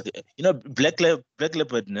 Black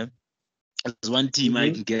Leopard, ne, is one team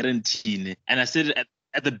I can guarantee, ne, and I said it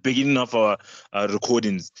at the beginning of our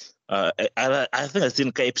recordings. I think I said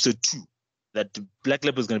in episode 2 that Black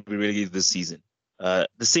Leopard is going to be relegated this season. The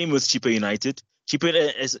same with Chipa United. Chipa,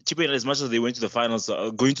 as much as they went to the finals,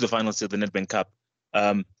 going to the finals of the Nedbank Cup,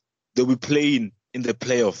 they'll be playing in the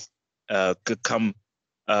playoff come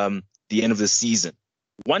the end of the season.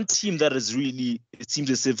 One team that is really, it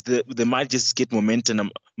seems as if they might just get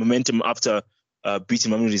momentum after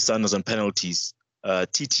beating Mamelodi Sundowns on penalties.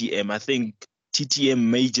 TTM, I think TTM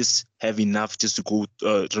may just have enough just to go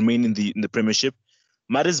remain in the Premiership.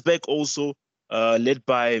 Maritzburg also, led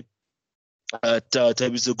by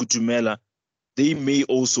Thabiso Kutumela, they may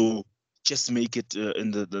also just make it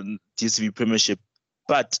in the DSV Premiership.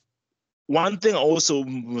 But one thing I also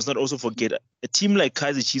must not also forget, a team like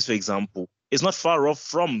Kaizer Chiefs, for example, is not far off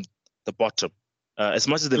from the bottom. As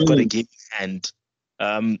much as they've got a game in hand,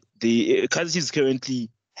 the Kaizer Chiefs currently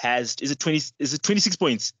has 26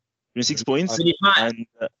 points? 26 points 25. and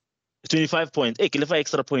 25 points. Hey, can I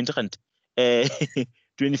extra point?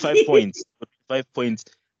 25 points. 25 points.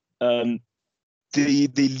 They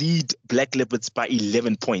lead Black Leopards by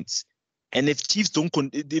 11 points. And if Chiefs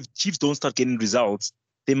don't start getting results,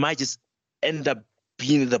 they might just end up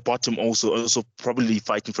being at the bottom also probably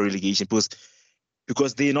fighting for relegation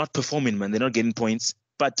because they're not performing, man. They're not getting points.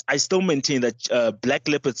 But I still maintain that Black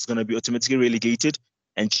Leopards is going to be automatically relegated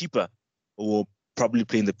and Chipa will probably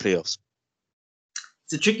play in the playoffs.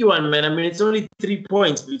 It's a tricky one, man. I mean, it's only 3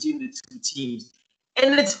 points between the two teams.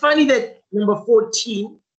 And it's funny that number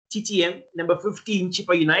 14, TTM, number 15,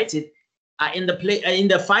 Chipa United, are in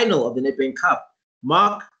the final of the Nedbank Cup.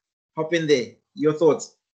 Mark, hop in there. Your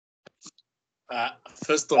thoughts?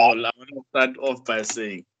 First of all, I'm going to start off by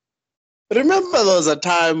saying, remember there was a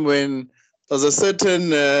time when there was a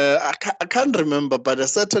certain, I can't remember, but a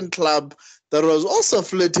certain club that was also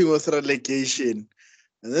flirting with relegation.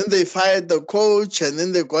 And then they fired the coach, and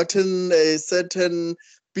then they got in a certain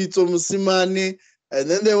Pizzo Musimani, and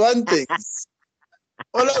then they won things.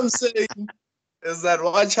 All I'm saying is that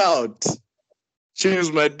watch out.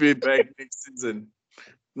 Chiefs might be back next season.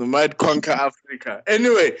 They might conquer Africa.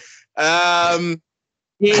 Anyway,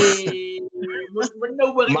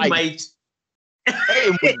 Nobody might.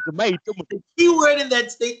 The key word in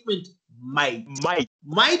that statement, might.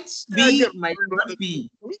 Might be, might not be.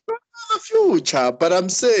 The future, but I'm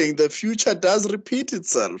saying the future does repeat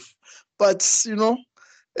itself. But,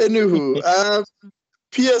 anywho,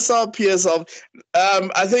 PSL.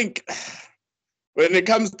 I think when it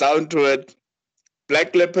comes down to it,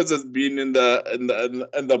 Black Leopards has been in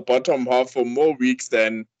the bottom half for more weeks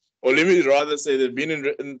than, or let me rather say they've been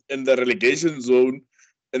in the relegation zone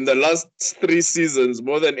in the last 3 seasons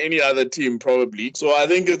more than any other team probably. So I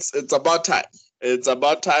think it's about time. It's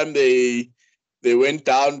about time they went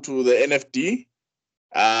down to the NFD.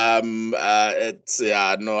 I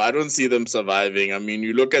don't see them surviving. I mean,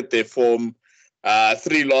 you look at their form,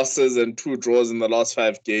 3 losses and 2 draws in the last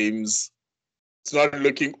 5 games. It's not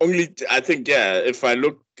looking I think, if I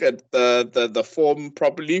look at the form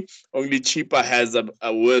properly, only Chipa has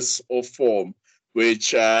a worse off form,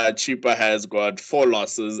 which Chipa has got 4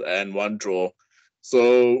 losses and 1 draw.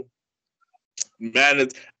 So, man,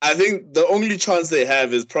 I think the only chance they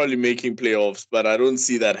have is probably making playoffs, but I don't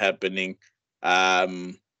see that happening.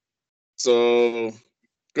 So,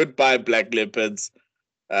 goodbye, Black Leopards.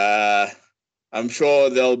 I'm sure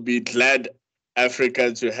they'll be glad,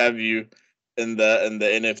 Africa, to have you in the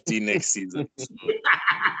NFT next season.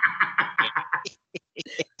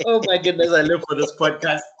 Oh my goodness, I live for this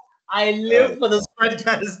podcast.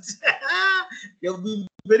 You'll be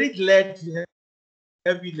very glad to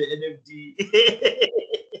have you in the NFT.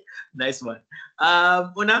 Nice one.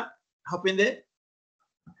 Una, hop in there.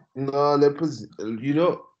 No, Leopards,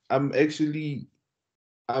 I'm actually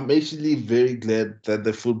very glad that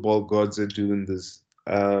the football gods are doing this.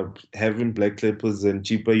 Having Black Leopards and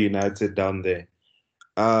Chipa United down there.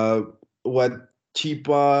 What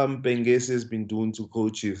Chipa Mpengese has been doing to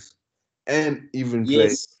coaches and even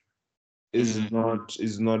players is not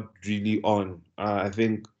really on. I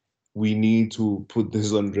think we need to put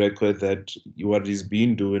this on record that what he's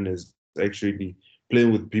been doing is actually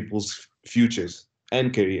playing with people's futures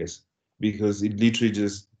and careers, because it literally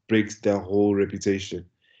just breaks their whole reputation.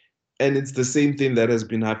 And it's the same thing that has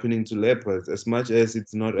been happening to Leopards, as much as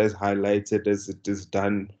it's not as highlighted as it is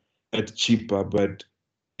done at Chipa, but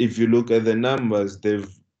if you look at the numbers, they've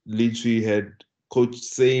literally had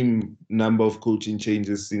same number of coaching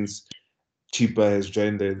changes since Chipa has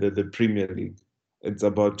joined the Premier League. It's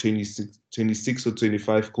about 26 or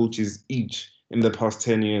 25 coaches each in the past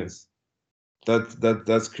 10 years.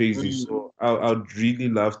 That's crazy. So I'd really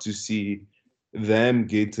love to see them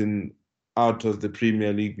getting out of the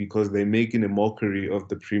Premier League because they're making a mockery of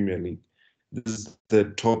the Premier League. This is the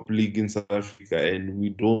top league in South Africa, and we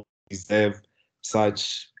don't deserve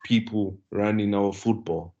such people running our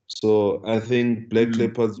football. So I think Black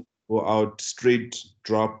Leopards go out straight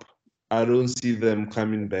drop. I don't see them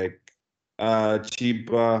coming back.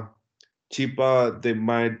 Cheaper, they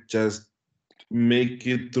might just make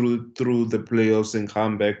it through the playoffs and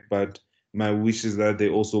come back, but my wish is that they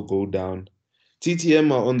also go down.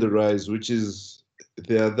 TTM are on the rise, which is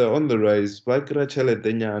they're on the rise. Bakra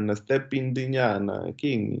Chaletenyana, step in Dinyana,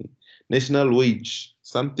 King, national wage,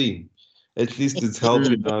 something. At least it's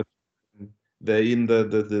helping out. They're in the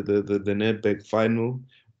Nedbank final.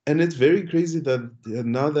 And it's very crazy that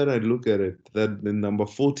now that I look at it, that the number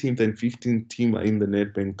 14th and 15th team are in the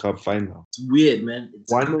Nedbank Cup final. It's weird, man.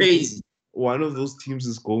 It's crazy. One of those teams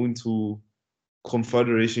is going to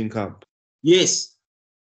Confederation Cup. Yes.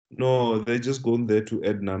 No, they're just going there to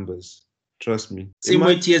add numbers. Trust me. Same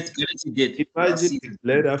way TS did. Imagine the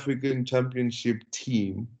Black African Championship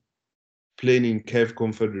team playing in CAF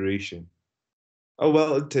Confederation. Oh,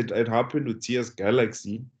 well, it happened with TS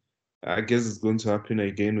Galaxy. I guess it's going to happen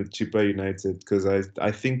again with Chippa United because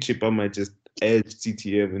I think Chippa might just edge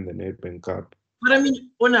TTM in the Nedbank Cup. But I mean,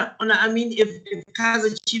 if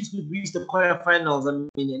Kaizer Chiefs would reach the quarterfinals, I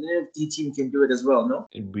mean, an NFT team can do it as well, no?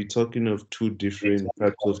 We're talking of two different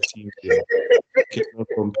types of teams here. Cannot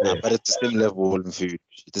compare. But it's the same level, it's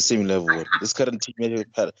the same level. This current team, in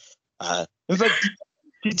fact,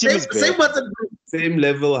 TTM is better. Same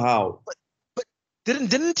level how? But didn't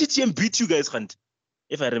TTM beat you guys, Hunt?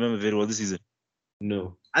 If I remember very well this season.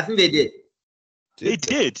 No. I think they did. They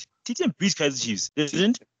did. TTM beat Kaizer Chiefs,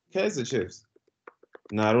 didn't? Kaizer Chiefs.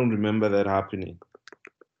 No, I don't remember that happening.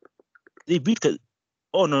 They beat Kaizer.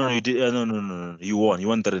 Oh, no, you did. No. You won. You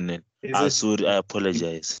won 3-0. Sorry, I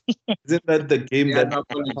apologize. Isn't that the game that I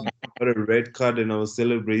got a red card and I was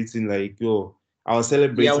celebrating like, I was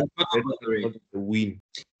celebrating the win.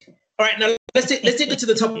 All right, now let's take it to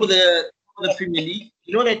the top of the Premier League.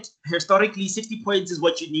 You know that historically 60 points is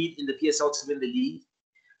what you need in the PSL to win the league.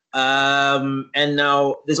 And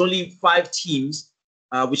now there's only 5 teams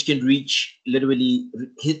which can literally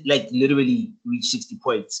reach 60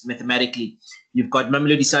 points mathematically. You've got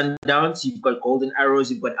Mamelodi Sundowns, you've got Golden Arrows,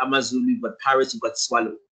 you've got Amazulu, you've got Pirates, you've got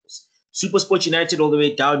Swallows. SuperSport United all the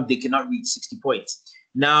way down, they cannot reach 60 points.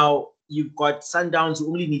 Now you've got Sundowns who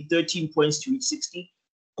only need 13 points to reach 60.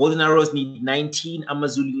 Golden Arrows need 19,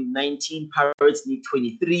 Amazulu need 19, Pirates need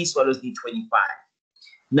 23, Swallows need 25.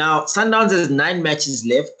 Now, Sundowns has 9 matches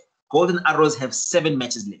left. Golden Arrows have 7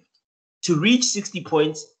 matches left. To reach 60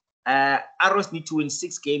 points, Arrows need to win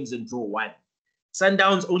 6 games and draw 1.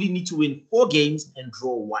 Sundowns only need to win 4 games and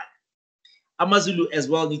draw 1. Amazulu as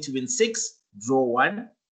well need to win 6, draw 1.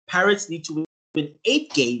 Pirates need to win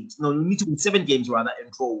 8 games. No, need to win 7 games rather and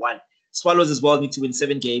draw 1. Swallows as well need to win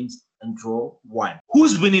 7 games and draw 1.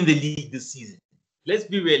 Who's winning the league this season? Let's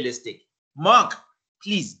be realistic. Mark,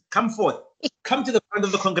 please come forth. Come to the front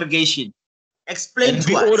of the congregation. Explain and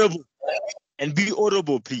to us. Audible. And be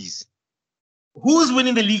audible, please. Who's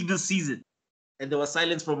winning the league this season? And there was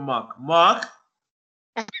silence from Mark. Mark?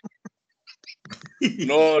 No,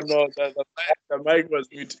 the mic was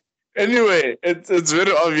muted. Anyway, it's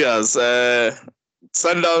very obvious.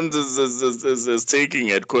 Sundowns is taking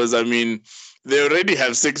it because, I mean, they already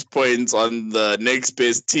have 6 points on the next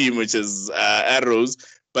best team, which is Arrows,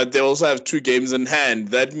 but they also have 2 games in hand.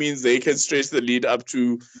 That means they can stretch the lead up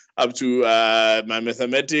to my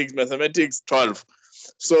mathematics 12.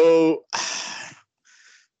 So,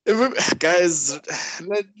 guys,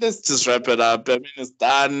 let's just wrap it up. I mean, it's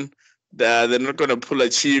done. They're not going to pull a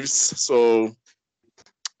Chiefs, so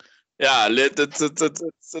yeah,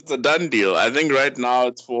 it's a done deal. I think right now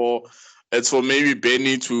it's for maybe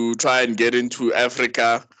Benny to try and get into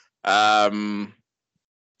Africa. Arrows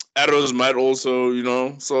might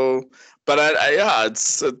also, so. But I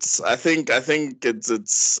think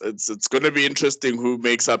it's going to be interesting who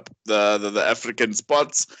makes up the African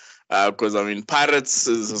spots. Because I mean, Pirates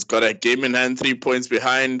has got a game in hand, 3 points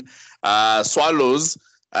behind. Swallows,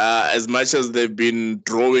 as much as they've been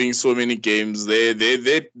drawing so many games, they're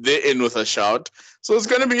in with a shout. So it's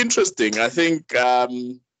going to be interesting. I think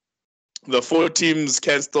the 4 teams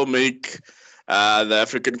can still make the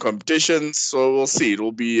African competitions. So we'll see. It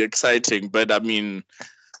will be exciting. But I mean,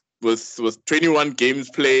 with 21 games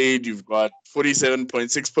played, you've got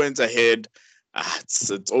 47.6 points ahead.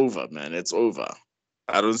 It's over, man. It's over.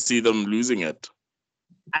 I don't see them losing it.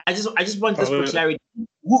 I just want this for clarity.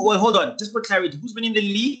 Wait, hold on. Just for clarity, who's winning the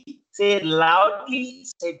league? Say it loudly,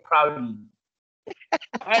 say it proudly.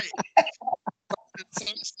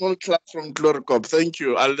 It's small class from Chlorocop. Thank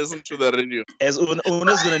you. I'll listen to the radio. As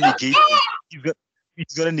Ona's gonna negate,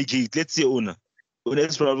 he's gonna negate. Let's see Ona. Ona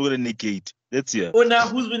is probably gonna negate. Let's see. Ona,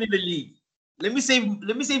 who's winning the league? Let me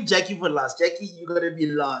save Jackie for last. Jackie, you're gonna be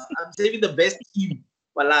last. I'm saving the best team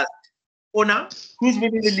for last. Ona, who's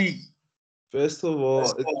winning the league? First of all,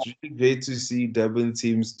 it's really great to see Durban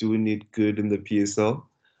teams doing it good in the PSL.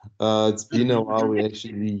 It's been a while we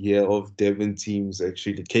actually hear of Durban teams,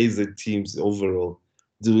 actually KZ teams overall,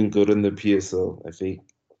 doing good in the PSL. I think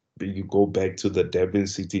you go back to the Durban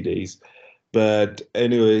City days. But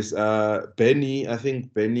anyways, Benny, I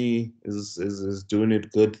think Benny is doing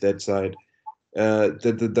it good that side.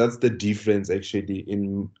 That's the difference actually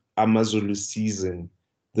in Amazulu's season,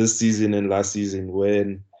 this season and last season,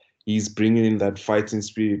 when he's bringing in that fighting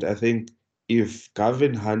spirit. I think if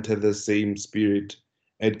Gavin Hunt had the same spirit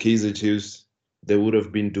at Kaizer Chiefs, they would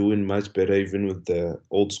have been doing much better even with the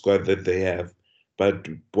old squad that they have. But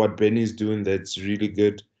what Benny's doing, that's really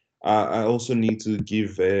good. I also need to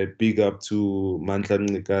give a big up to Mantla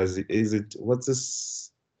Nikazi. What's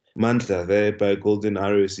this? Mantla there by Golden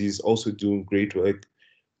Arrows. He's also doing great work,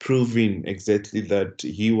 proving exactly that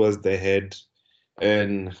he was the head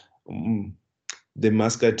and the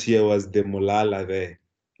musketeer was the Molala there.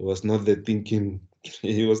 He was not the thinking,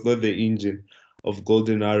 he was not the engine of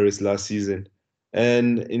Golden Arrows last season.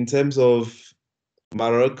 And in terms of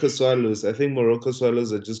Morocco Swallows, I think Morocco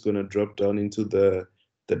Swallows are just going to drop down into the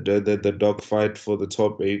dogfight for the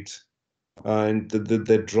top 8. And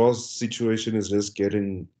the draw situation is just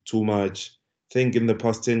getting too much. I think in the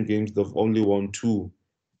past 10 games, they've only won 2.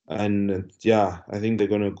 And yeah, I think they're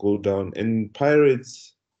going to go down. And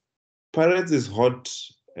Pirates is hot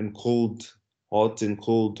and cold, hot and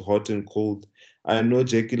cold, hot and cold. I know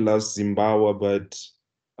Jackie loves Zimbabwe, but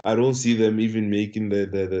I don't see them even making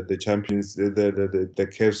the champions, the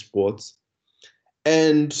CAF sports.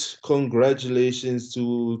 And congratulations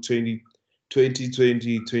to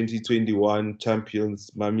 2020-2021 champions,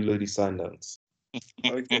 Mamelodi Sundowns.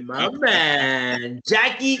 Okay, my man.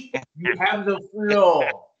 Jackie, you have the floor.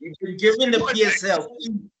 You've been given the PSL.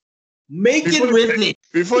 Make it with it.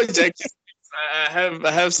 Before Jackie, I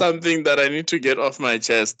have something that I need to get off my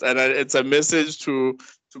chest, and it's a message to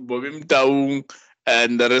Bobby Mtaung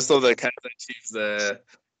and the rest of the Kaizer Chiefs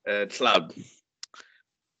club.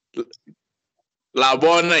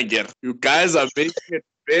 Labona again. You guys are making it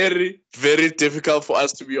very, very difficult for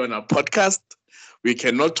us to be on a podcast. We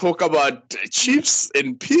cannot talk about Chiefs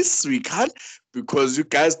in peace. We can't, because you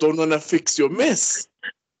guys don't want to fix your mess.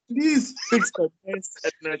 Please fix the mess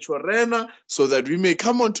at Naturena so that we may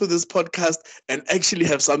come onto this podcast and actually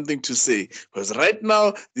have something to say. Because right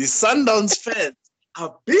now, the Sundowns fans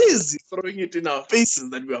are busy throwing it in our faces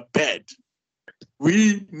that we are bad.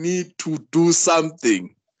 We need to do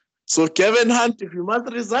something. So Kevin Hunt, if you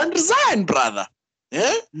must resign, brother.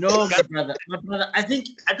 Yeah? No, my brother. I think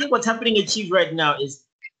what's happening at Chiefs right now is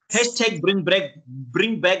hashtag bring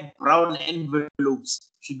back brown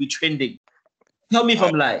envelopes should be trending. Tell me if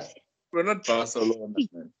I'm lying. We're not Barcelona,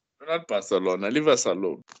 man. We're not Barcelona. Leave us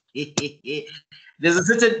alone. There's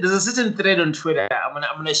a certain thread on Twitter. I'm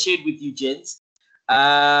gonna share it with you, gents.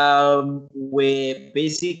 Where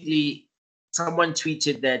basically someone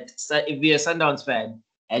tweeted that if you're a Sundowns fan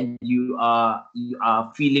and you are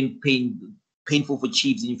feeling painful for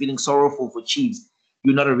Chiefs and you're feeling sorrowful for Chiefs,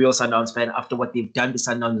 you're not a real Sundowns fan after what they've done to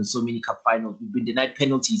Sundowns in so many cup finals. We've been denied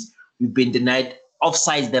penalties. We've been denied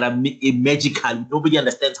offsides that are magical. Nobody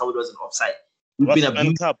understands how it was an offside. We've been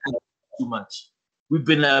abused too much. We've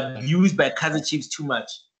been abused by Kaizer Chiefs too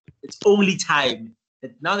much. It's only time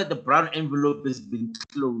that now that the brown envelope has been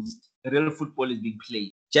closed, real football is being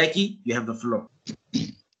played. Jackie, you have the floor.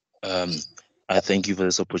 I thank you for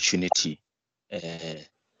this opportunity.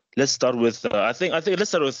 Let's start with let's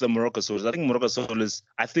start with the Morocco Soldiers. I think Morocco Soldiers,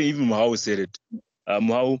 I think even Mohau said it.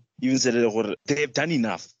 Mohau even said it. They've done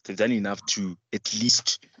enough. They've done enough to at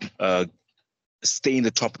least stay in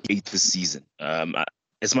the top 8 this season.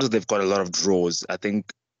 As much as they've got a lot of draws, I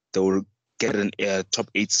think they will get an top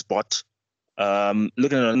 8 spot.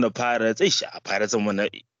 Looking at the Pirates, Pirates are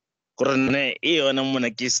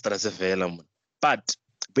but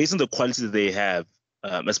based on the quality that they have,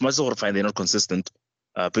 as much as I find they're not consistent,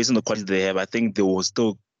 based on the quality they have, I think they will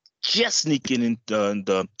still just sneak in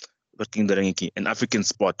an African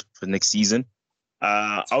spot for next season.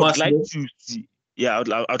 I would like to see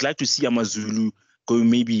I'd like to see Amazulu going,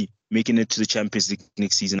 maybe making it to the Champions League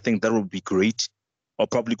next season. I think that would be great. Or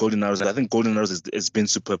probably Golden Arrows. I think Golden Arrows has been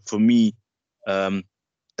superb for me.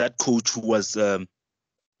 That coach who was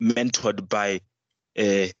mentored by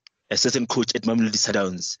a certain coach at Mamelodi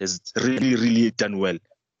Sundowns has really, really done well.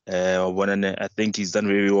 I think he's done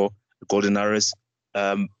very well at Golden Arrows.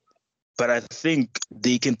 But I think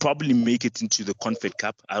they can probably make it into the Confed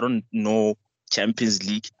Cup. I don't know Champions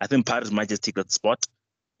League. I think Pirates might just take that spot.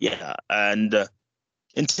 Yeah, and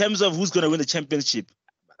in terms of who's going to win the championship,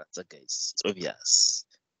 it's obvious.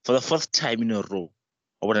 For the fourth time in a row,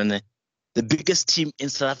 the biggest team in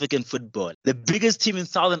South African football, the biggest team in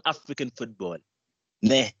Southern African football,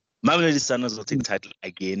 Mamelodi Sundowns will take the title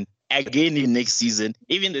again in next season,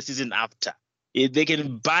 even the season after. If they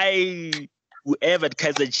can buy whoever at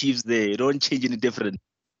Kaizer Chiefs there, don't change any different.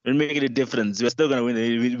 Don't make any difference. We're still going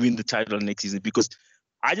to win the title next season, because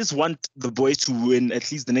I just want the boys to win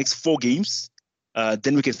at least the next 4 games.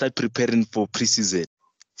 Then we can start preparing for preseason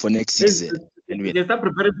for next season. We can start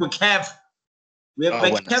preparing for CAF. We have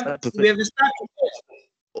a start. We have a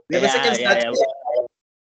second start.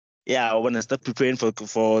 I want to start preparing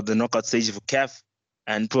for the knockout stage for CAF.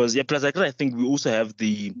 And plus I think we also have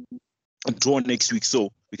the draw next week,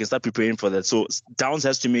 so we can start preparing for that. So Downs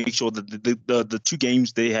has to make sure that the 2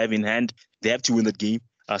 games they have in hand, they have to win that game.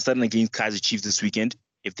 Starting against Kaizer Chiefs this weekend.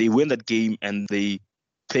 If they win that game and they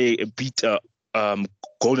beat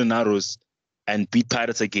Golden Arrows and beat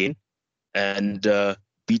Pirates again, and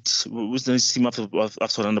beat who's the next team after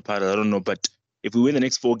Orlando Pirates, I don't know. But if we win the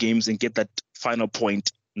next 4 games and get that final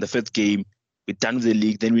point in the 5th game, we're done with the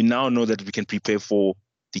league. Then we now know that we can prepare for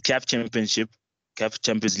the CAF Championship, CAF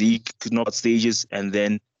Champions League knockout stages, and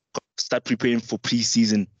then start preparing for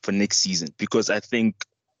preseason for next season. Because I think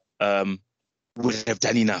we have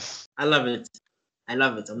done enough. I love it. I'm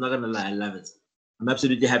not gonna lie, I love it. I'm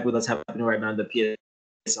absolutely happy with what's happening right now in the PSL.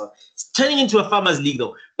 So it's turning into a farmers league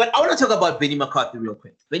though. But I want to talk about Benny McCarthy real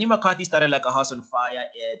quick. Benny McCarthy started like a house on fire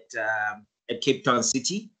at Cape Town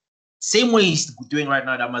City. Same way he's doing right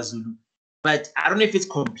now at Amazulu. But I don't know if it's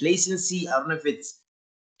complacency. I don't know if it's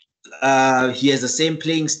he has the same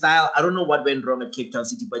playing style. I don't know what went wrong at Cape Town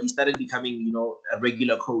City, but he started becoming, a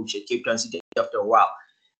regular coach at Cape Town City after a while.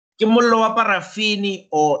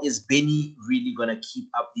 Or is Benny really going to keep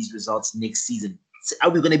up these results next season?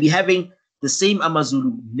 Are we going to be having the same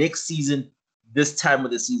Amazulu next season, this time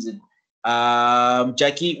of the season?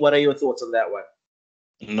 Jackie, what are your thoughts on that one?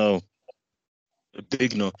 No. A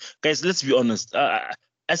big no. Guys, let's be honest.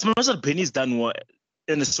 As much as Benny's done what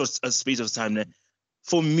in a short space of time,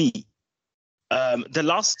 for me, the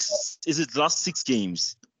last 6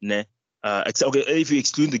 games, if you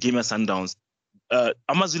exclude the game at Sundowns,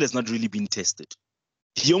 Amazulu has not really been tested.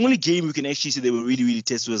 The only game we can actually say they were really, really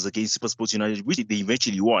tested was against Super Sports United, which they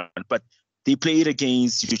eventually won. But they played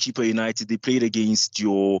against your Cheaper United, they played against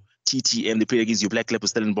your TTM, they played against your Black Leopard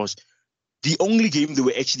Stellenbosch. The only game they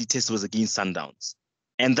were actually tested was against Sundowns.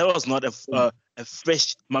 And that was not a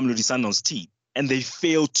fresh Mamelodi Sundowns team. And they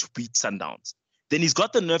failed to beat Sundowns. Then he's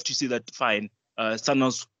got the nerve to say that, fine,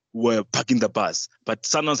 Sundowns were parking the bus. But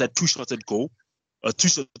Sundowns had 2 shots at goal. 2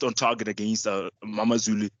 shots on target against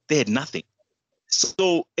Amazulu. They had nothing.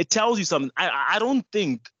 So it tells you something. I don't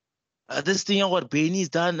think this thing what Benny's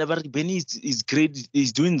done, Benny is great.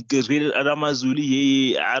 He's doing great at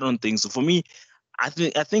Amazulu. I don't think so. For me, I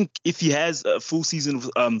think if he has a full season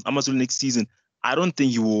of Amazulu next season, I don't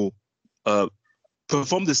think he will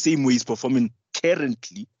perform the same way he's performing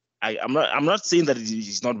currently. I'm not saying that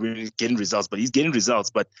he's not really getting results, but he's getting results.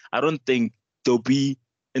 But I don't think they'll be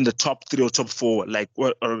in the top 3 or top 4, like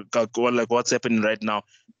what's happening right now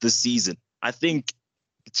this season. I think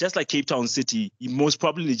it's just like Cape Town City. He most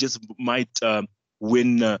probably just might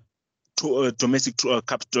win domestic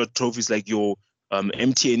cup trophies like your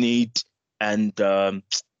MTN8 and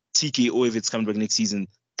TKO if it's coming back next season.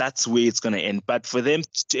 That's where it's going to end. But for them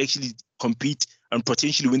to actually compete and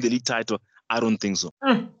potentially win the league title, I don't think so.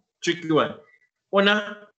 Tricky one.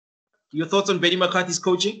 Ona, your thoughts on Benny McCarthy's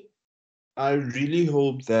coaching? I really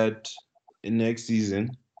hope that in next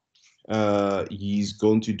season he's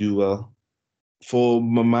going to do well. For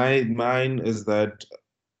mine is that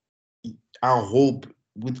I hope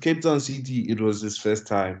with Cape Town City it was his first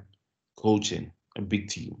time coaching a big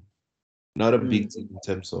team, not a big team in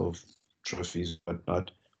terms of trophies,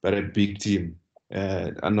 but a big team,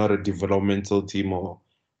 and not a developmental team or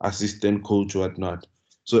assistant coach or whatnot.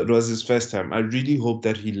 So it was his first time. I really hope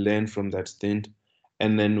that he learned from that stint.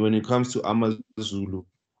 And then when it comes to Amazulu,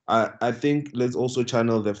 I think let's also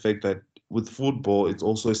channel the fact that with football, it's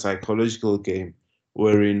also a psychological game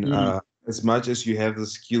wherein as much as you have the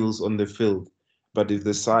skills on the field, But if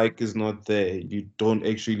the psyche is not there, you don't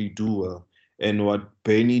actually do well. And what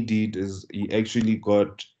Benny did is he actually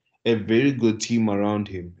got a very good team around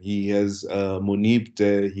him. He has Monip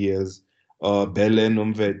there, he has Belen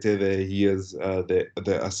Omvete there, he has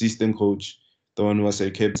the assistant coach, the one who was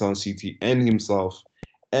at Cape Town City, and himself,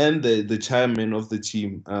 and the chairman of the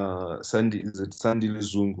team, Sandy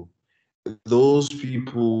Lizungu. Those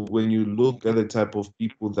people, when you look at the type of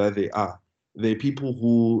people that they are, they're people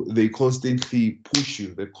who they constantly push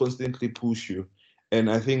you. They constantly push you.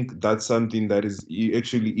 And I think that's something that is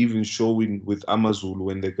actually even showing with Amazulu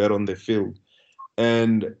when they get on the field.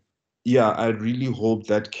 And yeah, I really hope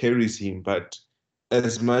that carries him. But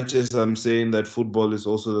as much as I'm saying that football is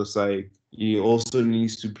also the side, he also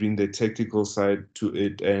needs to bring the tactical side to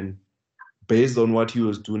it. And based on what he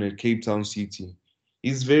was doing at Cape Town City,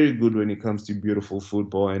 he's very good when it comes to beautiful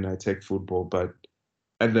football and attack football. But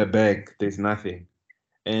at the back, there's nothing.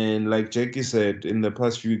 And like Jackie said, in the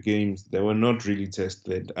past few games, they were not really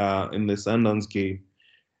tested. In the Sundowns game,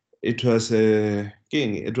 it was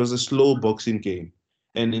a slow boxing game.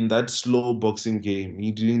 And in that slow boxing game,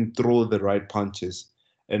 he didn't throw the right punches.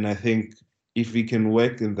 And I think if he can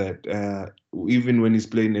work in that, even when he's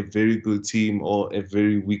playing a very good team or a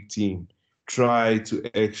very weak team, try to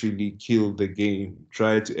actually kill the game,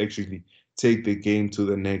 try to actually take the game to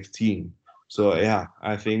the next team. So yeah,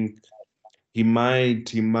 I think he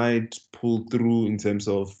might pull through in terms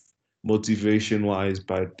of motivation wise,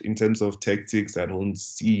 but in terms of tactics, I don't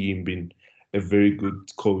see him being a very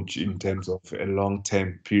good coach in terms of a long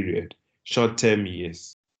term period. Short term,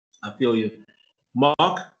 yes. I feel you.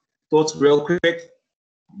 Mark, thoughts real quick.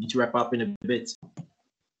 Need to wrap up in a bit.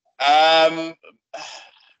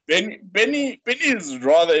 Benny is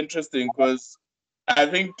rather interesting because I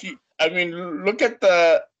think look at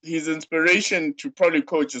his inspiration to probably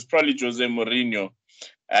coach is probably Jose Mourinho,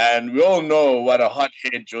 and we all know what a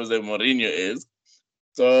hothead Jose Mourinho is.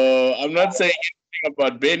 So I'm not saying anything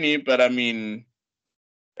about Benny, but I mean,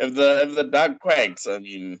 if the dog quacks, I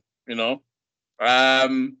mean, you know.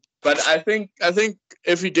 But I think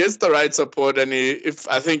if he gets the right support and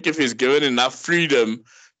if he's given enough freedom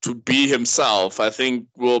to be himself, I think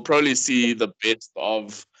we'll probably see the best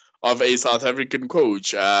of a South African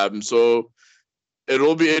coach. So it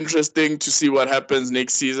will be interesting to see what happens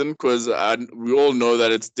next season because we all know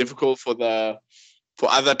that it's difficult for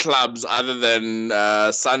other clubs other than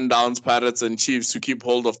Sundowns, Pirates, and Chiefs to keep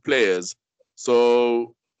hold of players.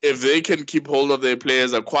 So if they can keep hold of their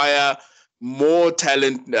players, acquire more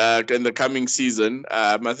talent in the coming season,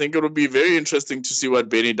 I think it will be very interesting to see what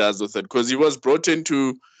Benny does with it because he was brought in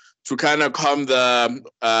to kind of calm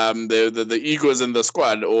the egos in the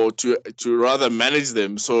squad or to rather manage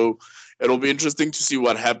them. So it'll be interesting to see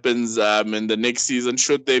what happens in the next season.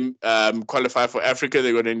 Should they qualify for Africa,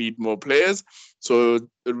 they're going to need more players. So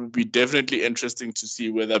it would be definitely interesting to see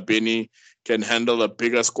whether Benny can handle a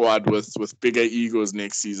bigger squad with bigger egos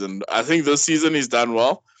next season. I think this season he's done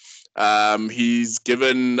well. He's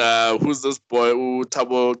given who's this boy?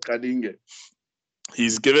 Thabo Kadinge.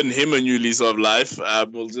 He's given him a new lease of life.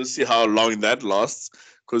 We'll just see how long that lasts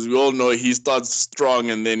because we all know he starts strong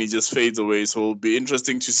and then he just fades away. So it'll be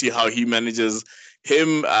interesting to see how he manages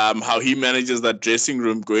him, how he manages that dressing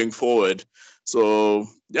room going forward. So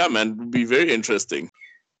yeah, man, it'll be very interesting.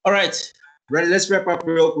 All right, let's wrap up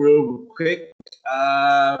real quick.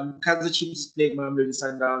 Kansas Chiefs played Mamelodi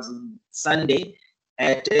Sundowns on Sunday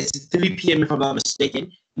at 3 p.m. if I'm not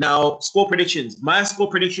mistaken. Now, score predictions. My score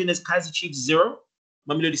prediction is Kansas Chiefs 0,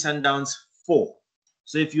 Mamelodi Sundowns 4.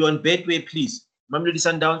 So if you're on Betway, please, Mamelodi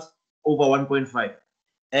Sundowns over 1.5.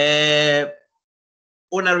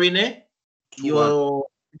 Onarine, your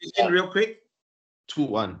prediction real quick.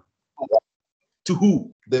 2-1. To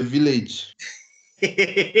who? The Village.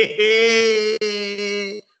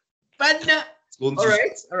 Panda. All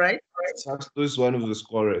right. Sasto is one of the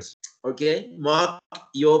scorers. Okay, Mark,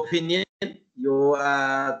 your opinion, your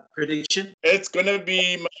prediction? It's going to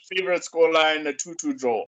be my favorite scoreline, a 2-2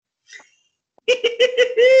 draw.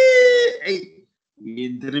 Hey, we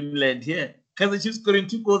in dreamland here. Kansas Chiefs scoring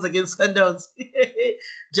 2 goals against Sundowns.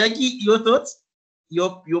 Jackie, your thoughts?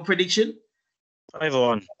 Your prediction?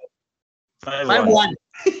 5-1. 5-1.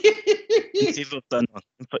 In favor of Sundowns.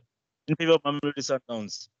 In favor of Mamelodi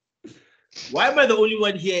Sundowns. Why am I the only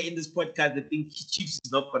one here in this podcast that thinks Chiefs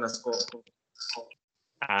is not gonna score?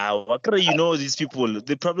 Wakara, you know these people,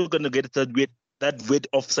 they're probably gonna get that weight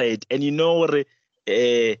offside. And you know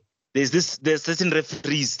there's certain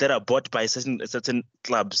referees that are bought by certain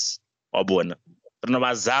clubs. But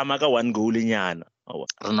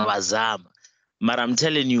I'm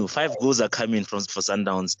telling you, 5 goals are coming for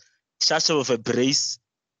Sundowns. Shasha with a brace,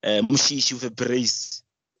 Mushishi with a brace,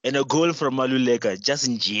 and a goal from Maluleka just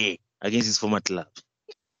in J against his former club.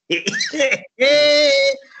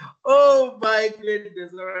 Oh my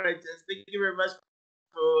goodness. All right. Thank you very much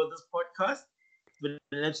for this podcast. It's been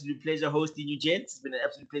an absolute pleasure hosting you, gents. It's been an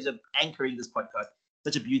absolute pleasure anchoring this podcast.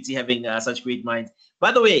 Such a beauty having such great minds.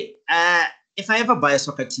 By the way, if I ever buy a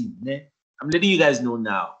soccer team, I'm letting you guys know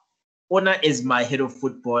now. Ona is my head of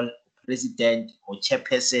football, president or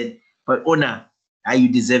chairperson. But Ona, you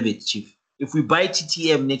deserve it, Chief. If we buy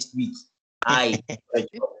TTM next week, a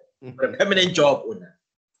permanent job, Ona.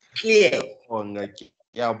 Clear.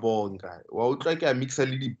 Ke a bonga. Wa utlwa ke a mixa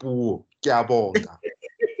le dipuo. Ke a bonga.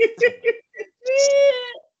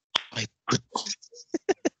 My goodness.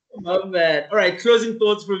 Oh, man. All right, closing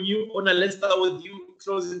thoughts from you. Ona, let's start with you.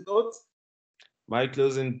 Closing thoughts. My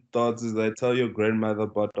closing thoughts is I tell your grandmother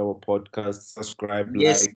about our podcast, subscribe,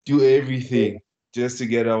 Yes. like, do everything just to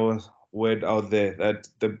get our word out there that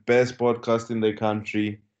the best podcast in the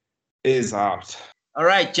country is out. All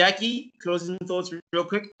right, Jackie, closing thoughts real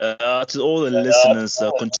quick. To all the listeners,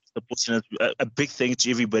 continue supporting us. A big thank you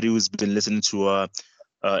to everybody who's been listening to our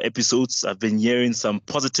episodes. I've been hearing some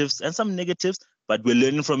positives and some negatives, but we're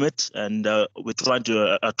learning from it, and we're trying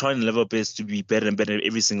to level our best to be better and better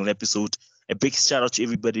every single episode. A big shout out to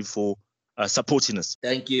everybody for supporting us.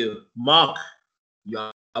 Thank you. Mark,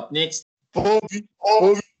 you're up next. Bobby.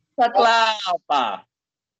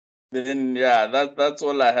 Then that's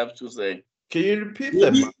all I have to say. Can you repeat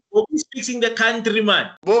that? Bobby's fixing the country,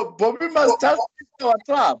 man. Bobby must just fix our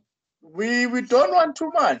club. We don't want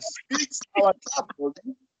too much. Fix our club,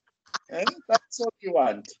 Bobby. And that's what we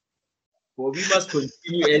want. Bobby must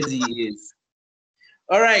continue as he is.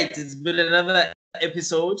 All right, it's been another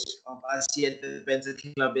episode of us here at the Banter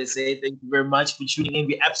Club SA. Thank you very much for tuning in.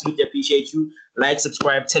 We absolutely appreciate you. Like,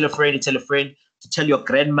 subscribe, tell a friend, to tell your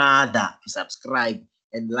grandmother to subscribe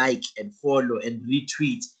and like and follow and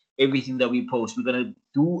retweet everything that we post. We're going to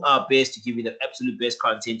do our best to give you the absolute best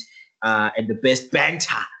content and the best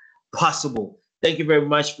banter possible. Thank you very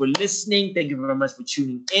much for listening. Thank you very much for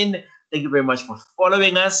tuning in. Thank you very much for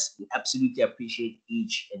following us. We absolutely appreciate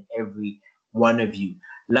each and every one of you.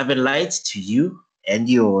 Love and light to you and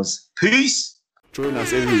yours. Peace. Join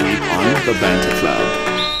us every week on The Banter Club.